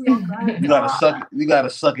car. You gotta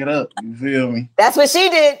suck it up. You feel me? That's what she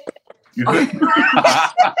did.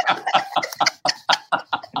 Yeah.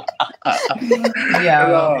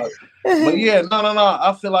 But yeah, no.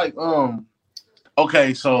 I feel like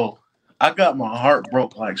okay, so I got my heart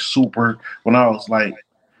broke like super when I was like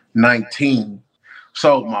 19.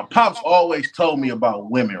 So my pops always told me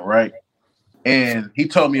about women, right? And he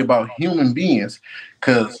told me about human beings,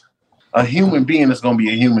 because a human being is gonna be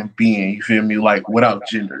a human being, you feel me? Like without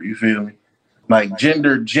gender, you feel me? Like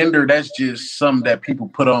gender, that's just something that people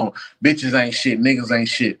put on. Bitches ain't shit, niggas ain't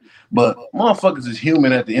shit. But motherfuckers is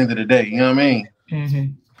human at the end of the day, you know what I mean?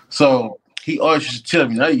 Mm-hmm. So he always used to tell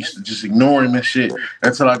me, I used to just ignore him and shit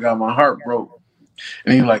until I got my heart broke.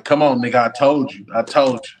 And he like, come on, nigga, I told you.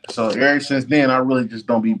 So ever since then, I really just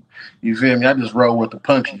don't be, you feel me? I just roll with the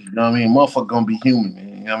punches, you know what I mean? Motherfucker gonna be human, man,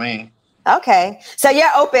 you know what I mean? Okay. So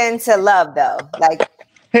you're open to love though? Like,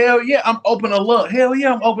 hell yeah, I'm open to love.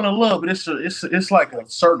 But it's like a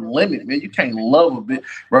certain limit, man. You can't love a bit,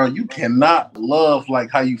 bro. You cannot love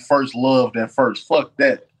like how you first loved at first. Fuck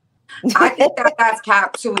that. I think that's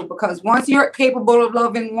cap too, because once you're capable of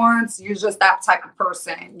loving once, you're just that type of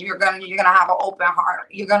person. You're gonna have an open heart.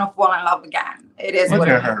 You're gonna fall in love again. It is what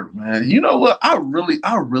it is, man. You know what? I really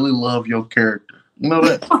love your character. You know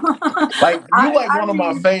that? Like you one of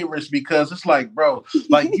my favorites because it's like, bro,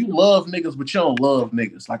 like you love niggas, but you don't love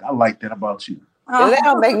niggas. Like I like that about you. That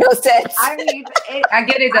don't make no sense. I mean, I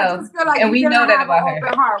get it though, and we know that about her.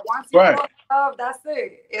 Once you love, that's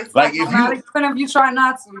it. It's like no matter even if you try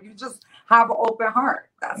not to, you just have an open heart.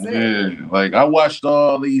 That's it. Yeah, like I watched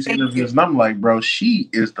all these interviews and I'm like, bro, she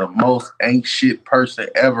is the most ain't shit person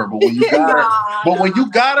ever. But when you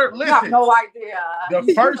got her, listen, you have no idea.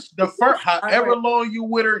 The first, however long you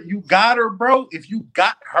with her, you got her, bro. If you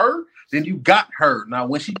got her, then you got her. Now,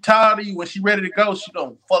 when she tired of you, when she ready to go, she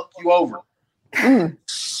gonna fuck you over.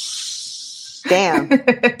 Damn.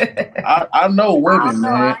 I know women,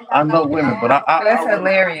 man. I know women, but that's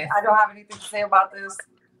hilarious. I don't have anything to say about this.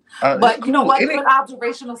 But you know what? Good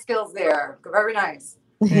observational skills there. Very nice.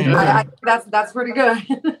 That's pretty good.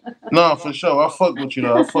 No, for sure. I fuck with you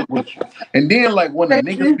though. I fuck with you. And then like when the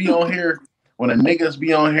niggas be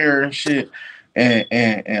on here and shit, and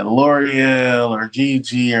L'Oreal or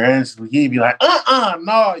Gigi or Angela Yee be like,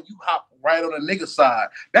 no, you hop right on the nigga side.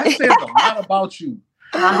 That says a lot about you.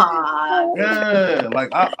 Yeah, like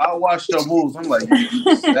I watched your moves. I'm like,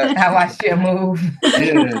 I watched your move.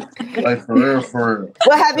 Yeah, like for real.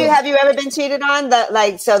 Well, have you ever been cheated on?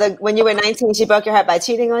 When you were 19, she broke your heart by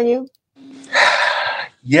cheating on you?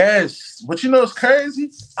 Yes, but you know it's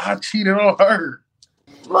crazy. I cheated on her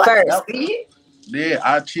first. Yeah,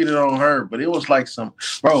 I cheated on her, but it was like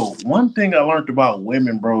one thing I learned about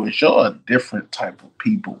women, bro, is y'all a different type of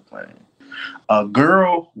people, man. A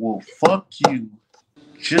girl will fuck you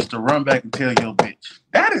just to run back and tell your bitch.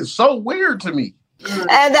 That is so weird to me.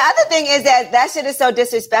 And the other thing is that shit is so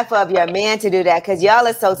disrespectful of your man to do that, because y'all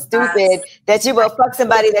are so stupid that you will fuck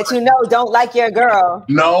somebody that you know don't like your girl.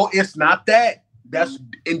 No, it's not that.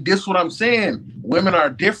 And this what I'm saying. Women are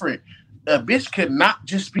different. A bitch could not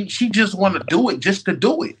just be, she just want to do it just to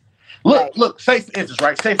do it. Look, say for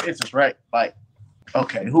instance, right? Like,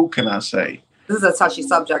 okay, who can I say? This is a touchy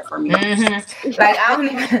subject for me. Mm-hmm. Like I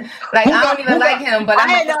don't even like him, but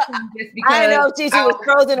I know Gigi was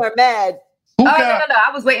frozen or mad. No,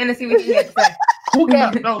 I was waiting to see what you had to say.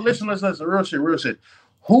 Listen, real shit.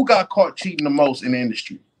 Who got caught cheating the most in the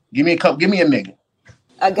industry? Give me a nigga.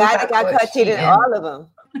 A guy that got caught cheating, all of them.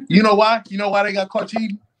 You know why? You know why they got caught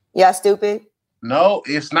cheating? Y'all stupid. No,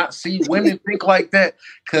 it's not. See, women think like that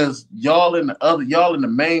because y'all in the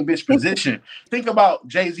main bitch position. Think about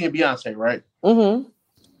Jay-Z and Beyonce, right? Mm-hmm.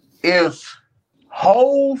 If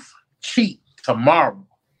Hove cheat tomorrow,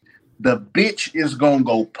 the bitch is gonna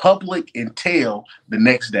go public and tell the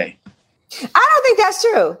next day. I don't think that's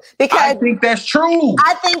true. Because I think that's true.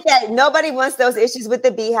 I think that nobody wants those issues with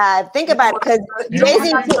the Beehive. Think about it, because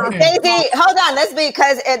Jay-Z, hold on,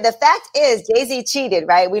 because the fact is Jay-Z cheated,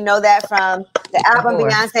 right? We know that from the album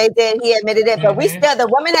Beyonce did. He admitted it, but the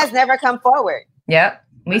woman has never come forward. Yep.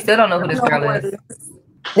 We still don't know who this girl is.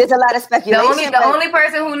 There's a lot of speculation. The only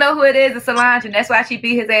person who know who it is Solange, and that's why she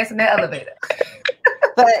beat his ass in the elevator.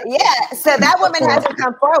 But yeah, so that woman hasn't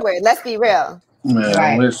come forward. Let's be real.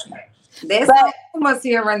 Man, listen. There's rumors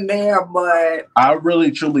here and there, but I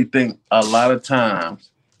really truly think a lot of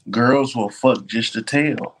times girls will fuck just to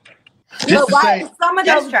tell. Just to say, some of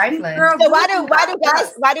those trifling. So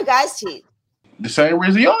why do guys cheat? The same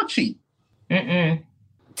reason y'all cheat.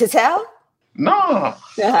 To tell? No.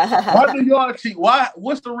 Why do y'all cheat? Why?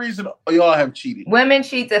 What's the reason y'all have cheated? Women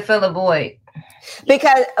cheat to fill a void.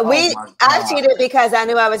 Because I cheated because I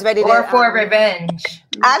knew I was ready to for revenge.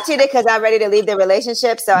 I cheated because I'm ready to leave the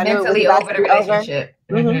relationship, so I knew it was over the relationship.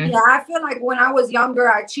 Mm-hmm. Yeah, I feel like when I was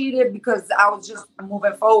younger, I cheated because I was just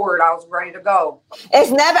moving forward. I was ready to go.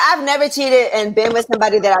 I've never cheated and been with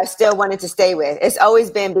somebody that I still wanted to stay with. It's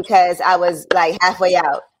always been because I was like halfway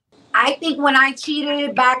out. I think when I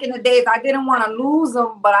cheated back in the days, I didn't want to lose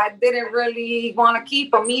them, but I didn't really want to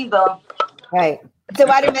keep them either. Right. So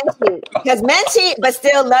why do men cheat? Because men cheat, but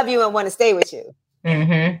still love you and want to stay with you.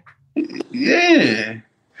 Mm-hmm. Yeah.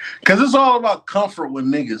 Because it's all about comfort with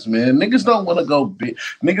niggas, man. Niggas don't want to go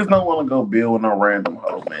build with no random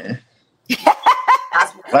hoe, man.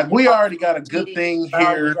 Like, we already got a good thing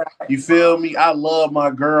here. You feel me? I love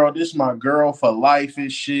my girl. This is my girl for life and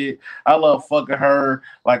shit. I love fucking her.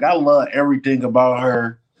 Like, I love everything about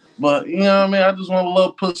her. But, you know what I mean? I just want a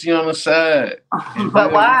little pussy on the side.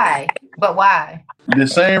 But why? The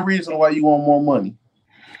same reason why you want more money.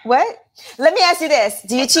 What? Let me ask you this.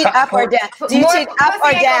 Do you cheat up or down? Do you cheat up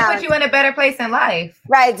or down? Put you in a better place in life.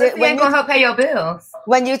 Right. Pussy ain't going to help pay your bills.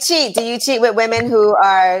 When you cheat, do you cheat with women who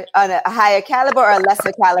are on a higher caliber or a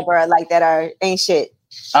lesser caliber, like that ain't shit?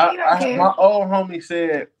 My old homie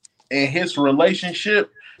said in his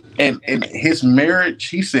relationship and in his marriage,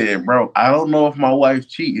 he said, bro, I don't know if my wife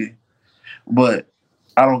cheated, but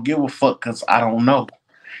I don't give a fuck because I don't know.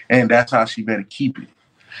 And that's how she better keep it.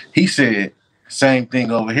 He said, same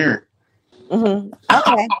thing over here. Mm-hmm.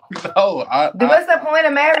 Okay. What's the point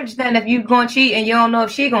of marriage then if you gonna cheat and you don't know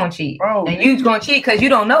if she gonna cheat? Bro, and you gonna cheat because you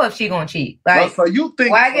don't know if she gonna cheat? Like, so you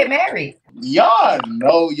think why get married? Y'all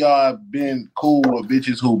know y'all been cool with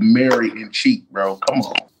bitches who marry and cheat, bro. Come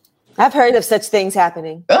on. I've heard of such things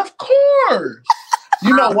happening. Of course.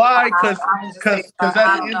 You know why? Because at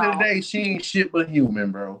the end of the day, she ain't shit but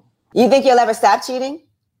human, bro. You think you'll ever stop cheating?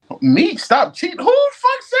 Me? Stop cheating? Who the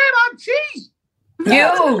fuck said I cheat?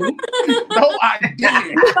 You. No, I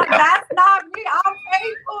didn't. But that's not me. I'm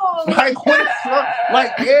faithful. Like, what the fuck?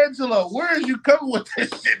 Like, Angela, where is you coming with this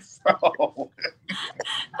shit from?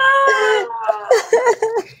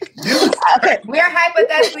 Okay. We're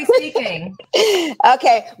hypothetically speaking.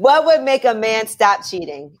 Okay. What would make a man stop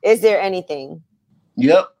cheating? Is there anything?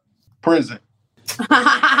 Yep. Prison. Shit.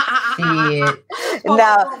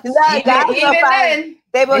 No. Guys will Even find, then.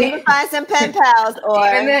 they will even find some pen pals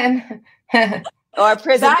Even then. or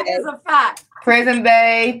prison. That is a fact. Prison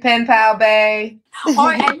Bay, Pen Pal Bay.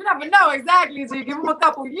 Or, and you never know exactly, so you give them a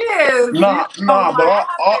couple years. Nah, but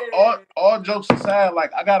all jokes aside,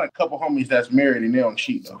 like, I got a couple homies that's married and they don't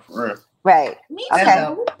cheat, though, for real. Right. Me Okay.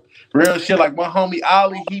 too. Real shit, like my homie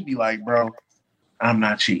Ali, he be like, bro, I'm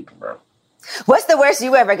not cheating, bro. What's the worst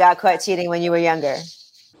you ever got caught cheating when you were younger?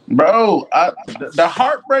 Bro, the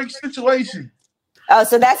heartbreak situation. Oh,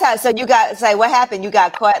 so that's how. So you got. It's like, what happened? You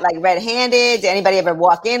got caught like red-handed. Did anybody ever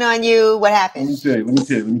walk in on you? What happened? Let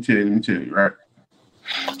me tell you, right?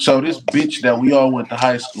 So this bitch that we all went to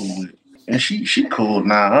high school with, and she cool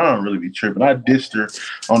now. I don't really be tripping. I dissed her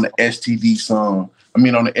on the STD song. I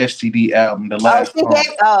mean, on the STD album, the last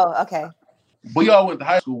song. Okay. We all went to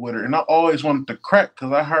high school with her, and I always wanted to crack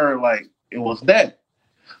because I heard like it was that.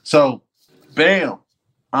 So, bam.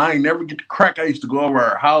 I ain't never get to crack. I used to go over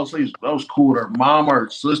her house. I was cool with her mom, her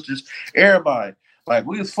sisters, everybody. Like,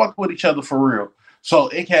 we was fuck with each other for real. So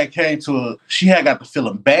it had came to she had got the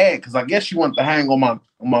feeling bad because I guess she wanted to hang on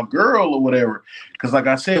my girl or whatever. Because like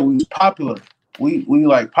I said, we was popular. We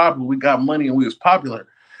like popular. We got money and we was popular.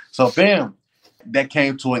 So bam, that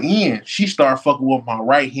came to an end. She started fucking with my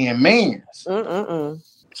right hand mans.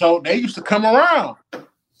 So they used to come around.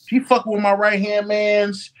 She fucking with my right hand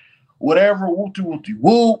mans. Whatever,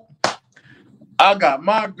 whoop. I got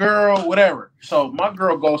my girl, whatever. So my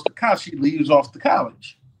girl goes to college. She leaves off to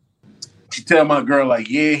college. She tell my girl, like,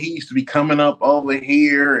 yeah, he used to be coming up over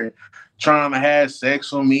here and trying to have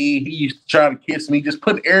sex with me. He used to try to kiss me, just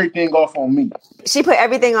put everything off on me. She put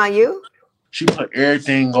everything on you? She put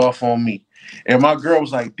everything off on me. And my girl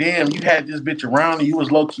was like, damn, you had this bitch around and you was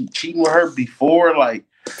low-key cheating with her before? Like,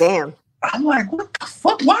 damn. I'm like, what the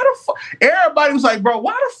fuck? Why the fuck? Everybody was like, bro,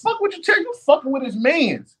 why the fuck would you tell you fucking with his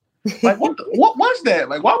mans? Like, what was that?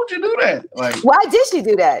 Like, why would you do that? Like, why did she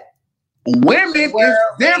do that? Women is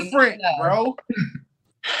different, bro.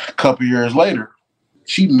 A couple years later,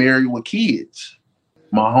 she married with kids.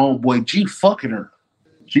 My homeboy G fucking her.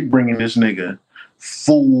 She bringing this nigga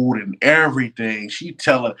food and everything. She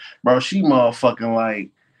telling, bro, she motherfucking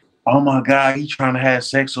like, oh my God, he trying to have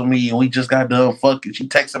sex with me and we just got done fucking. She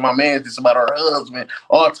texting my man this about her husband,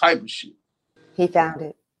 all type of shit. He found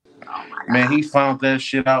it. Oh my God. Man, he found that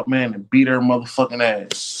shit out, man, and beat her motherfucking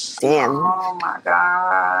ass. Damn. Oh my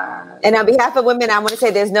God. And on behalf of women, I want to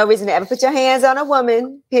say there's no reason to ever put your hands on a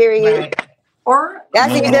woman, period. Right. Or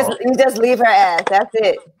That's it. You just leave her ass. That's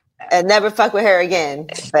it. And never fuck with her again.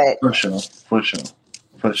 But For sure.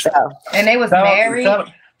 so. And they was married.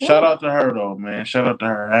 Shout out to her though, man. Shout out to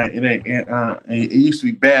her. It used to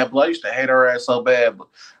be bad blood. I used to hate her ass so bad, but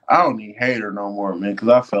I don't even hate her no more, man, because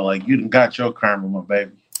I felt like you done got your karma, my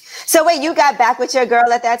baby. So wait, you got back with your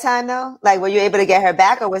girl at that time though? Like, were you able to get her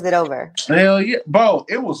back or was it over? Hell yeah. Bro,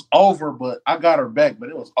 it was over, but I got her back, but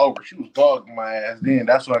it was over. She was dogging my ass then.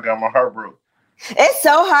 That's when I got my heart broke. It's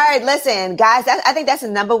so hard. Listen, guys, I think that's the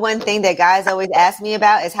number one thing that guys always ask me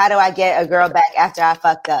about is how do I get a girl back after I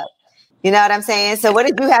fucked up? You know what I'm saying? So what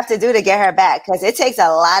did you have to do to get her back? Because it takes a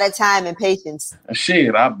lot of time and patience.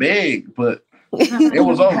 Shit, I begged, but it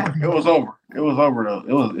was over. It was over. It was over though.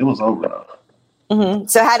 It was over though. Mm-hmm.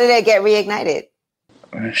 So how did it get reignited?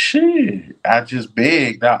 Shit, I just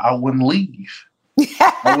begged. I wouldn't leave.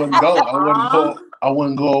 I wouldn't go. I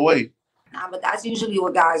wouldn't go away. Nah, but that's usually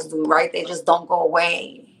what guys do, right? They just don't go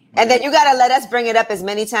away. And then you got to let us bring it up as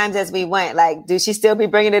many times as we went. Like, do she still be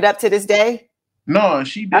bringing it up to this day? No,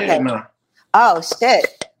 she did Okay. not. Oh,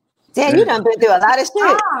 shit. Damn, you done been through a lot of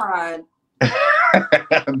shit.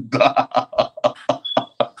 God.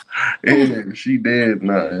 Yeah, she did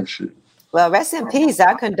not and shit. Well, rest in peace.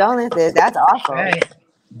 Our condolences. That's awful. Right.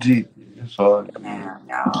 Gee, sorry. Yeah,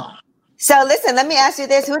 no. So listen, let me ask you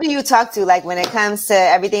this. Who do you talk to, like, when it comes to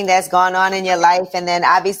everything that's gone on in your life? And then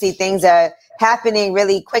obviously things are happening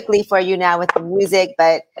really quickly for you now with the music.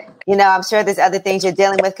 But you know, I'm sure there's other things you're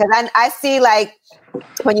dealing with. Because I see, like,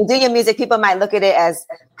 when you do your music, people might look at it as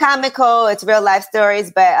comical, it's real life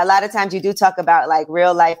stories, but a lot of times you do talk about like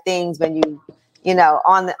real life things when you know,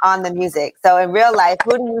 on the music. So in real life,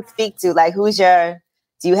 who do you speak to? Like,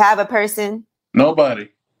 do you have a person? Nobody.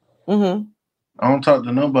 Mm-hmm. I don't talk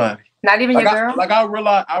to nobody. Not even your girl? I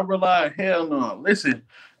realize, hell no. Listen,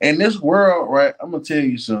 in this world, right, I'm going to tell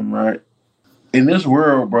you something, right? In this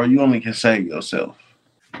world, bro, you only can save yourself.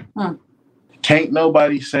 Can't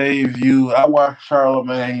nobody save you. I watch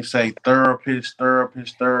Charlamagne say therapist,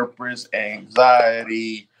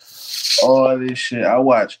 anxiety, all this shit. I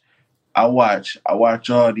watch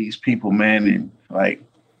all these people, man, and like,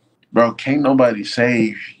 bro, can't nobody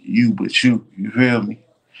save you but you. You feel me?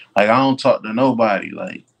 Like, I don't talk to nobody.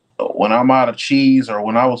 Like, when I'm out of cheese or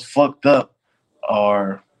when I was fucked up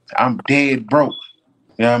or I'm dead broke.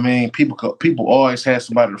 You know what I mean? People always have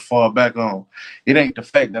somebody to fall back on. It ain't the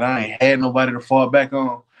fact that I ain't had nobody to fall back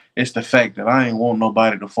on. It's the fact that I ain't want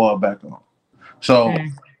nobody to fall back on. So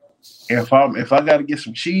if I gotta get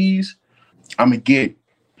some cheese, I'ma get it.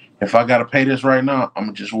 If I gotta pay this right now,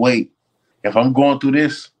 I'ma just wait. If I'm going through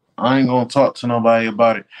this, I ain't gonna talk to nobody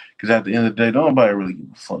about it. Because at the end of the day, nobody really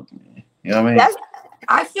give a fuck, man. You know what I mean?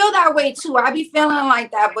 I feel that way too. I be feeling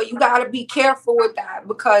like that, but you gotta be careful with that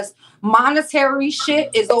because monetary shit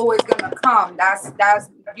is always gonna come. That's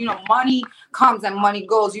you know, money comes and money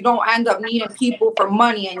goes. You don't end up needing people for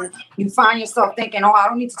money, and you find yourself thinking, "Oh, I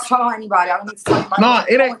don't need to tell anybody. I don't need to tell anybody." No,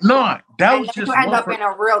 it ain't. No, that was just. You end up in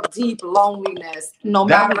a real deep loneliness. No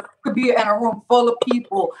matter, you could be in a room full of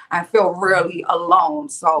people and feel really alone.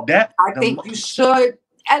 So I think you should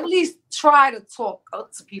at least try to talk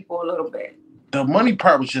to people a little bit. The money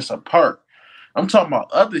part was just a part. I'm talking about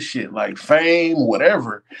other shit like fame,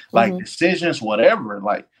 whatever, like decisions, whatever.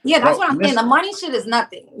 Like, that's what I'm saying. The money shit is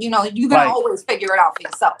nothing. You know, you can always figure it out for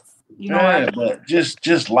yourself. You know what I mean? But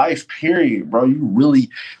just life, period, bro. You really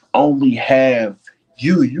only have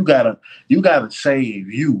you. You gotta save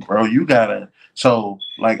you, bro. You gotta. So,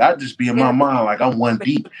 like, I just be in my mind like I'm one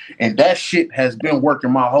deep, and that shit has been working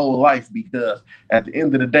my whole life because at the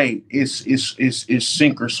end of the day, it's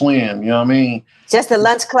sink or swim. You know what I mean? Just the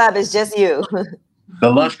lunch club is just you. The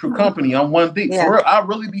lunch crew company, I'm one deep. For real, I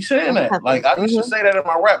really be saying that. Like, I used to say that in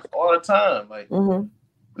my raps all the time. Like,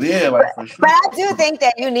 yeah, like for sure. But I do think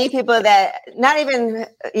that you need people that not even,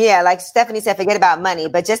 like Stephanie said, forget about money,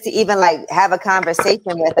 but just to even like have a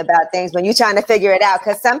conversation with about things when you're trying to figure it out.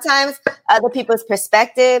 Because sometimes other people's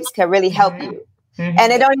perspectives can really help you.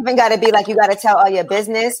 And it don't even got to be like you got to tell all your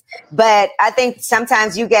business. But I think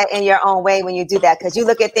sometimes you get in your own way when you do that because you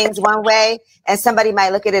look at things one way and somebody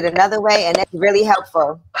might look at it another way. And it's really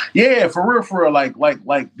helpful. Yeah, for real.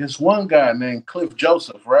 Like this one guy named Cliff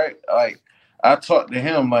Joseph, right? Like, I talked to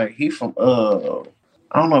him, like, he from, I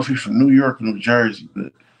don't know if he's from New York or New Jersey,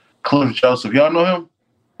 but Cliff Joseph. Y'all know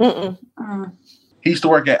him? He used to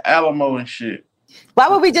work at Alamo and shit. Why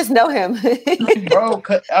would we just know him? Bro,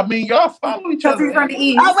 I mean, y'all follow each other. From the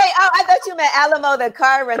East. Oh, wait. Oh, I thought you meant Alamo, the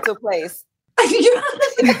car rental place. I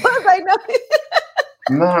was like, no.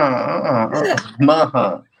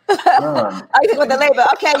 Nah. Oh, you with the label.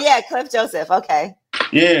 Okay, yeah, Cliff Joseph. Okay.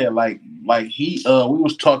 Yeah, like he we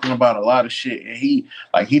was talking about a lot of shit, and he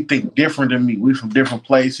think different than me. We from different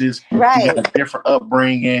places. Right. He got a different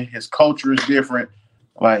upbringing. His culture is different.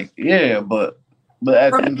 Like, yeah, but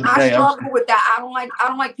at the end of the day, I struggle with that. I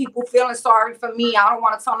don't like people feeling sorry for me. I don't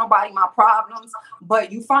want to tell nobody my problems.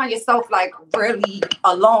 But you find yourself like really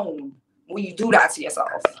alone when you do that to yourself.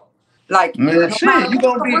 Like, man, you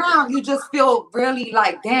gonna be around, you just feel really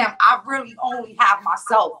like, damn, I really only have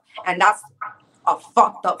myself, and that's a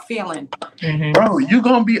fucked up feeling. Bro, you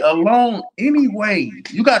gonna be alone anyway.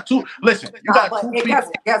 You got two. Listen, you got two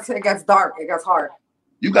people. It gets dark. It gets hard.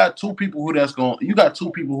 You got two people who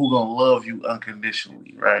gonna love you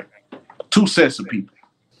unconditionally, right? Two sets of people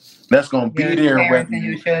that's gonna be there with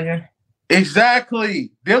you. Children. Exactly.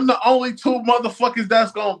 Them the only two motherfuckers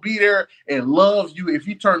that's gonna be there and love you. If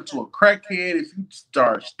you turn to a crackhead, if you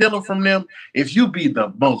start stealing from them, if you be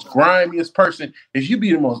the most grimiest person, if you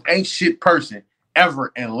be the most ain't shit person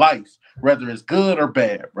ever in life, whether it's good or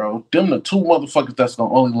bad, bro. Them the two motherfuckers that's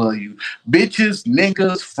gonna only love you. Bitches,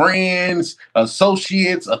 niggas, friends,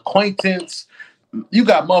 associates, acquaintance. You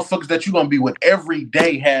got motherfuckers that you gonna be with every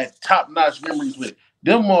day, had top-notch memories with.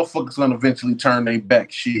 Them motherfuckers gonna eventually turn their back.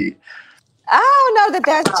 Shit. I don't know that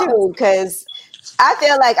that's true because I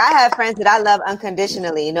feel like I have friends that I love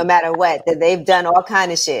unconditionally, no matter what, that they've done all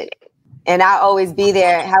kind of shit. And I'll always be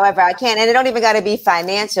there however I can. And it don't even got to be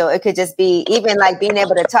financial. It could just be even like being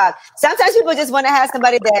able to talk. Sometimes people just want to have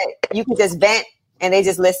somebody that you can just vent and they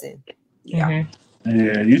just listen. Yeah.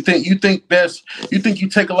 Yeah, you think you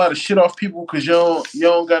take a lot of shit off people because you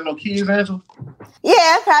don't got no kids, Angela?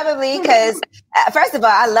 Yeah, probably because first of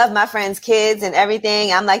all, I love my friends' kids and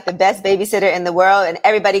everything. I'm like the best babysitter in the world, and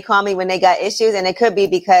everybody call me when they got issues, and it could be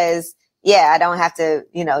because I don't have to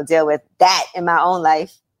deal with that in my own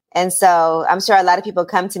life. And so I'm sure a lot of people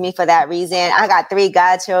come to me for that reason. I got 3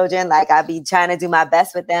 godchildren, like I'll be trying to do my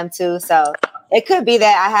best with them too. So it could be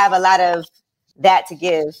that I have a lot of that to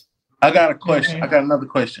give. I got a question. I got another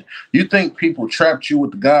question. You think people trapped you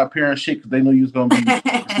with the godparent shit because they knew you was going to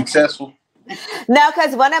be successful? No,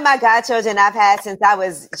 because one of my godchildren I've had since I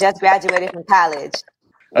was just graduated from college.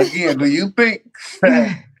 Again, do you think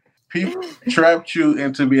that people trapped you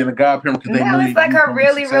into being a godparent because they knew it's like her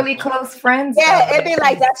really, really close friends? Yeah, it'd be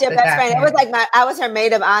like, that's your best friend. It was like I was her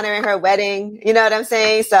maid of honor in her wedding. You know what I'm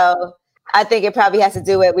saying? So I think it probably has to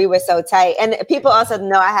do with we were so tight. And people also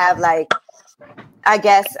know I have I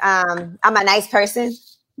guess I'm a nice person.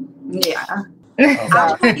 Yeah.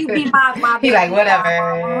 So. You be my He's like,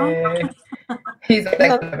 whatever. He's like,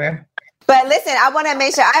 whatever. But listen, I want to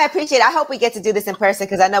make sure I hope we get to do this in person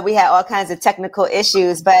because I know we had all kinds of technical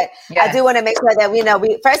issues, but yes. I do want to make sure that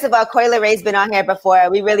we first of all, Coyle Ray's been on here before.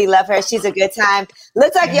 We really love her. She's a good time.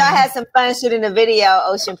 Looks like y'all had some fun shooting the video,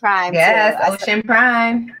 Ocean Prime. Yes, too. Ocean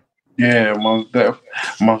Prime. Yeah, most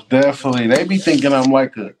definitely. They be thinking I'm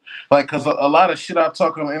because a lot of shit I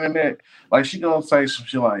talk on the internet, like she gonna say some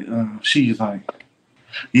shit like, she's like,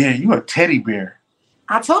 yeah, you a teddy bear.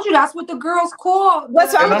 I told you that's what the girls call.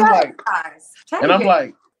 What's wrong with that? I'm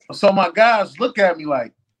like, so my guys look at me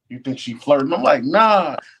like, you think she flirting? I'm like,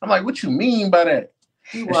 nah. I'm like, what you mean by that?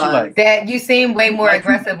 She like, that you seem way more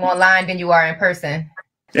aggressive online than you are in person.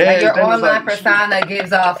 Yeah, like your online persona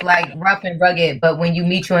gives off like rough and rugged, but when you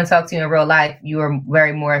meet you and talk to you in real life, you are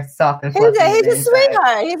very more soft and fluffy. He's a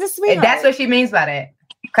sweetheart. He's a sweetheart. And that's what she means by that.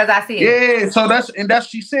 Because I see it. Yeah, so that's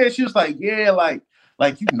she said. She was like, yeah, like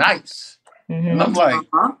you nice. Mm-hmm. And I'm like,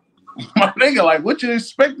 my nigga, like, what you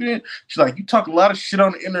expecting? She's like, you talk a lot of shit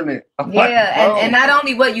on the internet. I'm like, and not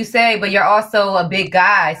only what you say, but you're also a big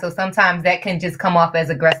guy. So sometimes that can just come off as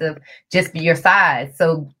aggressive, just your size.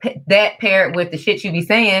 So that paired with the shit you be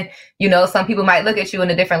saying, some people might look at you in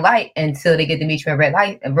a different light until they get to meet you in real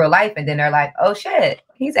life. And then they're like, oh shit,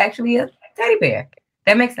 he's actually a teddy bear.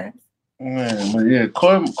 That makes sense. Man, but yeah,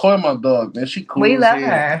 Coy my dog, man. She cool. We love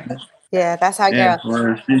her. Yeah, that's how girl.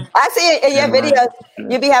 I see in your videos,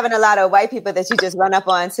 you be having a lot of white people that you just run up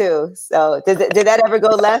on too. So did that ever go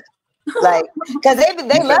left? Like, because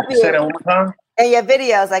they love you. Say that one more time. In your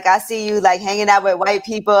videos, like I see you like hanging out with white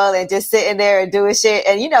people and just sitting there and doing shit.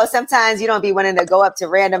 And sometimes you don't be wanting to go up to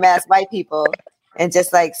random ass white people and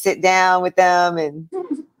just like sit down with them and.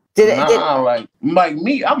 Like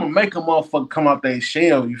me, I'm gonna make a motherfucker come out their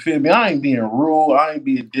shell. You feel me? I ain't being rude. I ain't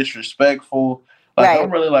being disrespectful. Like right.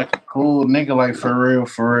 I'm really like a cool nigga. Like for real.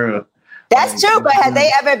 That's true. But have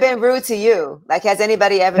they ever been rude to you? Like has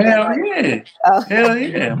anybody ever? Hell yeah. Oh. Hell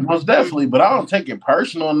yeah, most definitely. But I don't take it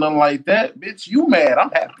personal or nothing like that. Bitch, you mad?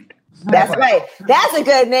 I'm happy. That's right. That's a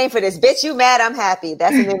good name for this. Bitch, you mad? I'm happy.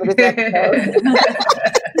 That's the name of this episode.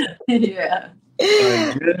 Yeah.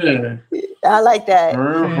 Yeah. I like that.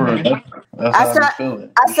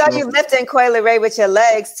 I saw you lifting Coyle Ray with your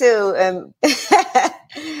legs too.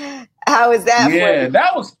 How was that? Yeah,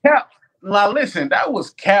 that was cap. Now listen, that was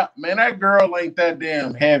cap, man. That girl ain't that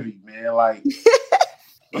damn heavy, man. Like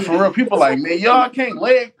for real, people like, man, y'all can't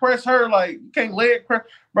leg press her. Like you can't leg press,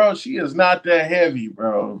 bro. She is not that heavy,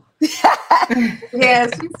 bro. Yeah,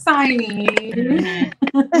 she's tiny.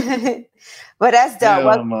 Well, that's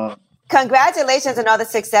dope. Congratulations on all the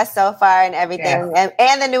success so far and everything,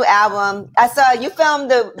 and the new album. I saw you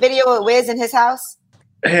filmed the video with Wiz in his house.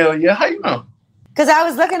 Hell yeah! How you know? Because I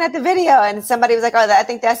was looking at the video and somebody was like, "Oh, I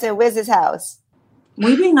think that's in Wiz's house."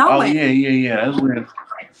 We be knowing. Oh yeah.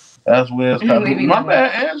 That's Wiz. My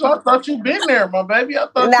bad, Angela. I thought you'd been there, my baby. I've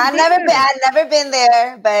never been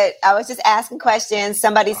there, but I was just asking questions.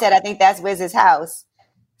 Somebody said, "I think that's Wiz's house."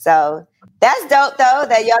 So that's dope, though,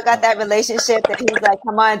 that y'all got that relationship that he's like,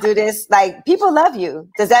 come on, do this. Like, people love you.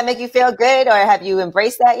 Does that make you feel good, or have you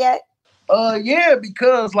embraced that yet? Yeah,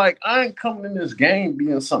 because, like, I ain't coming in this game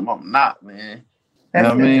being something I'm not, man. You know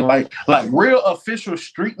what I mean? Like real official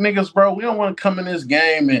street niggas, bro, we don't want to come in this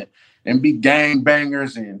game and be gang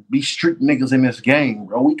bangers and be street niggas in this game,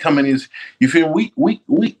 bro. We come in this, you feel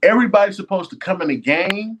we everybody's supposed to come in the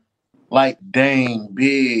game like Dame,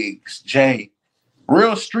 Biggs, Jay.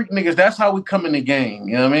 Real street niggas, that's how we come in the game.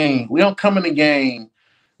 You know what I mean? We don't come in the game,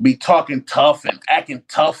 be talking tough and acting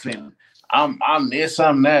tough and I'm this,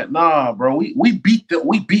 I'm that. Nah, bro. We beat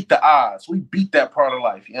the odds. We beat that part of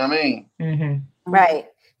life. You know what I mean? Mm-hmm. Right.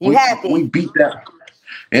 You happy? We beat that.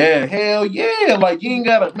 Yeah, hell yeah. Like, you ain't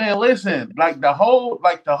gotta, man, listen, like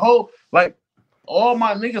all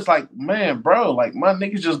my niggas, like, man, bro, like, my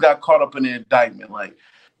niggas just got caught up in the indictment. Like,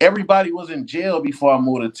 everybody was in jail before I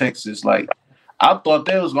moved to Texas. Like, I thought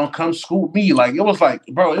they was gonna come scoop me. Like, it was like,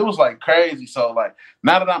 bro, it was like crazy. So, like,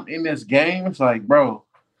 now that I'm in this game, it's like, bro,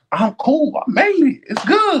 I'm cool. I made it. It's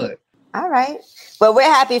good. All right. Well, we're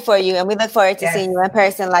happy for you, and we look forward to seeing you in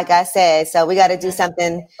person, like I said. So we got to do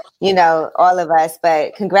something, you know, all of us.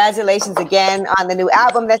 But congratulations again on the new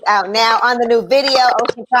album that's out now, on the new video,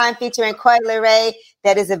 Ocean Crime featuring Coi Leray,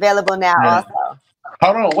 that is available now also.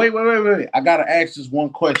 Hold on. Wait. I got to ask this one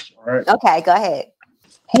question, all right? Okay, go ahead.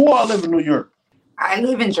 Who all live in New York? I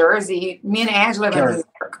live in Jersey. Me and Angela live in New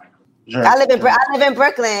York. Jersey. I live in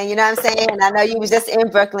Brooklyn, you know what I'm saying? And I know you was just in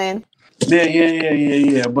Brooklyn.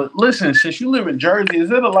 Yeah. But listen, since you live in Jersey,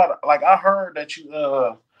 is it a lot of, like, I heard that you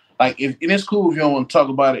like, if and it's cool if you don't want to talk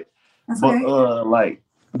about it, but like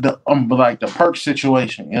the perk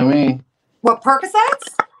situation, you know what I mean? What,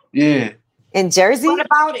 Percocets? Yeah. In Jersey? What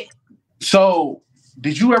about it? So,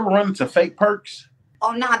 did you ever run into fake perks?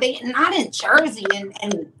 Oh no, they not in Jersey.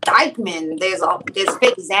 In Dykeman, there's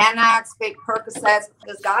fake Xanax, fake Percocets.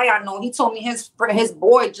 This guy I know, he told me his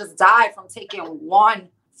boy just died from taking one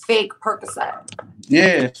fake Percocet.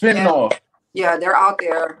 Yeah, fentanyl. Yeah, they're out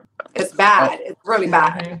there. It's bad. It's really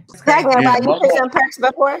bad. Have you took some perks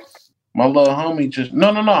before? My little homie just no.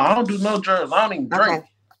 I don't do no drugs. I don't even drink.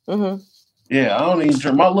 Mm-hmm. Yeah, I don't even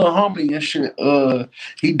drink. My little homie and shit.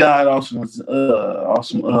 He died off some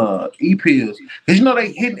E-pills. Cause you know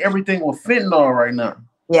they hitting everything with fentanyl right now.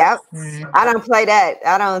 Yep. I don't play that.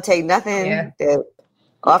 I don't take nothing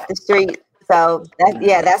off the street. So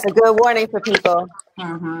that's a good warning for people.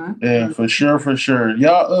 Mm-hmm. Yeah, for sure.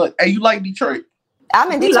 Y'all, hey, you like Detroit?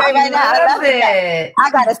 I'm in Detroit right now. I love it.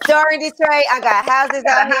 I got a store in Detroit. I got houses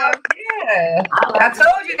out here. Yeah, I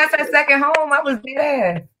told you that's our second home. I was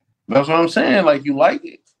there. That's what I'm saying. Like, you like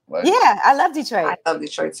it? Like, yeah, I love Detroit. I love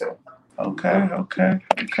Detroit too. Okay.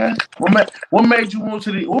 What made you move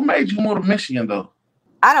to Michigan though?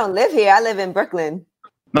 I don't live here. I live in Brooklyn.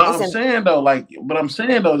 No, I'm saying though, like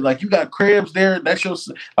you got cribs there. That's your,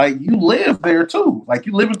 like, you live there too. Like,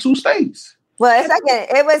 you live in 2 states. Well, it's like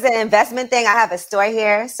it was an investment thing. I have a store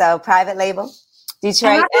here, so private label.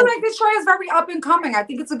 Detroit. And I feel like Detroit is very up and coming. I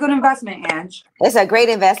think it's a good investment, Ange. It's a great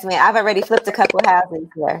investment. I've already flipped a couple houses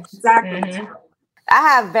here. Exactly. Mm-hmm. I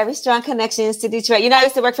have very strong connections to Detroit. You know, I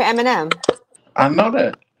used to work for Eminem. I know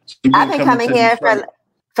that. I've been coming here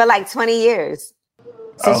for like 20 years.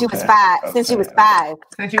 Since you was 5. Since you was 5.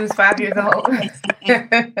 Since you was 5 years old.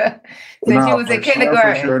 Since you was in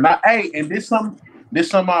kindergarten. Sure. Now, hey, and this something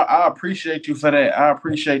I appreciate you for that. I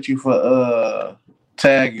appreciate you for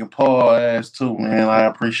tagging Paul ass too, man. I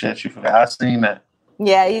appreciate you for that. I seen that.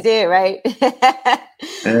 Yeah, you did, right?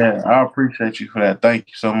 Yeah, I appreciate you for that. Thank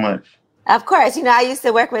you so much. Of course, you know, I used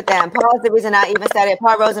to work with them. Paul Rosenberg's the reason I even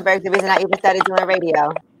started doing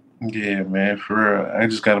radio. Yeah, man, for real. I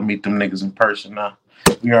just got to meet them niggas in person now.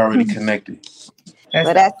 We already connected.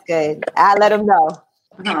 Well, that's good. I'll let them know.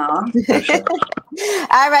 All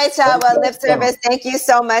right, y'all. Well, Lip Service, thank you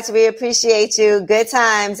so much. We appreciate you. Good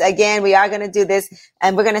times. Again, we are going to do this,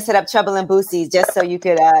 and we're going to set up Trouble and Boosie's just so you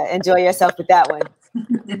could enjoy yourself with that one.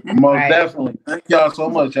 Most definitely. Thank y'all so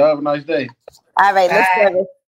much. Y'all have a nice day. All right, Lip Service.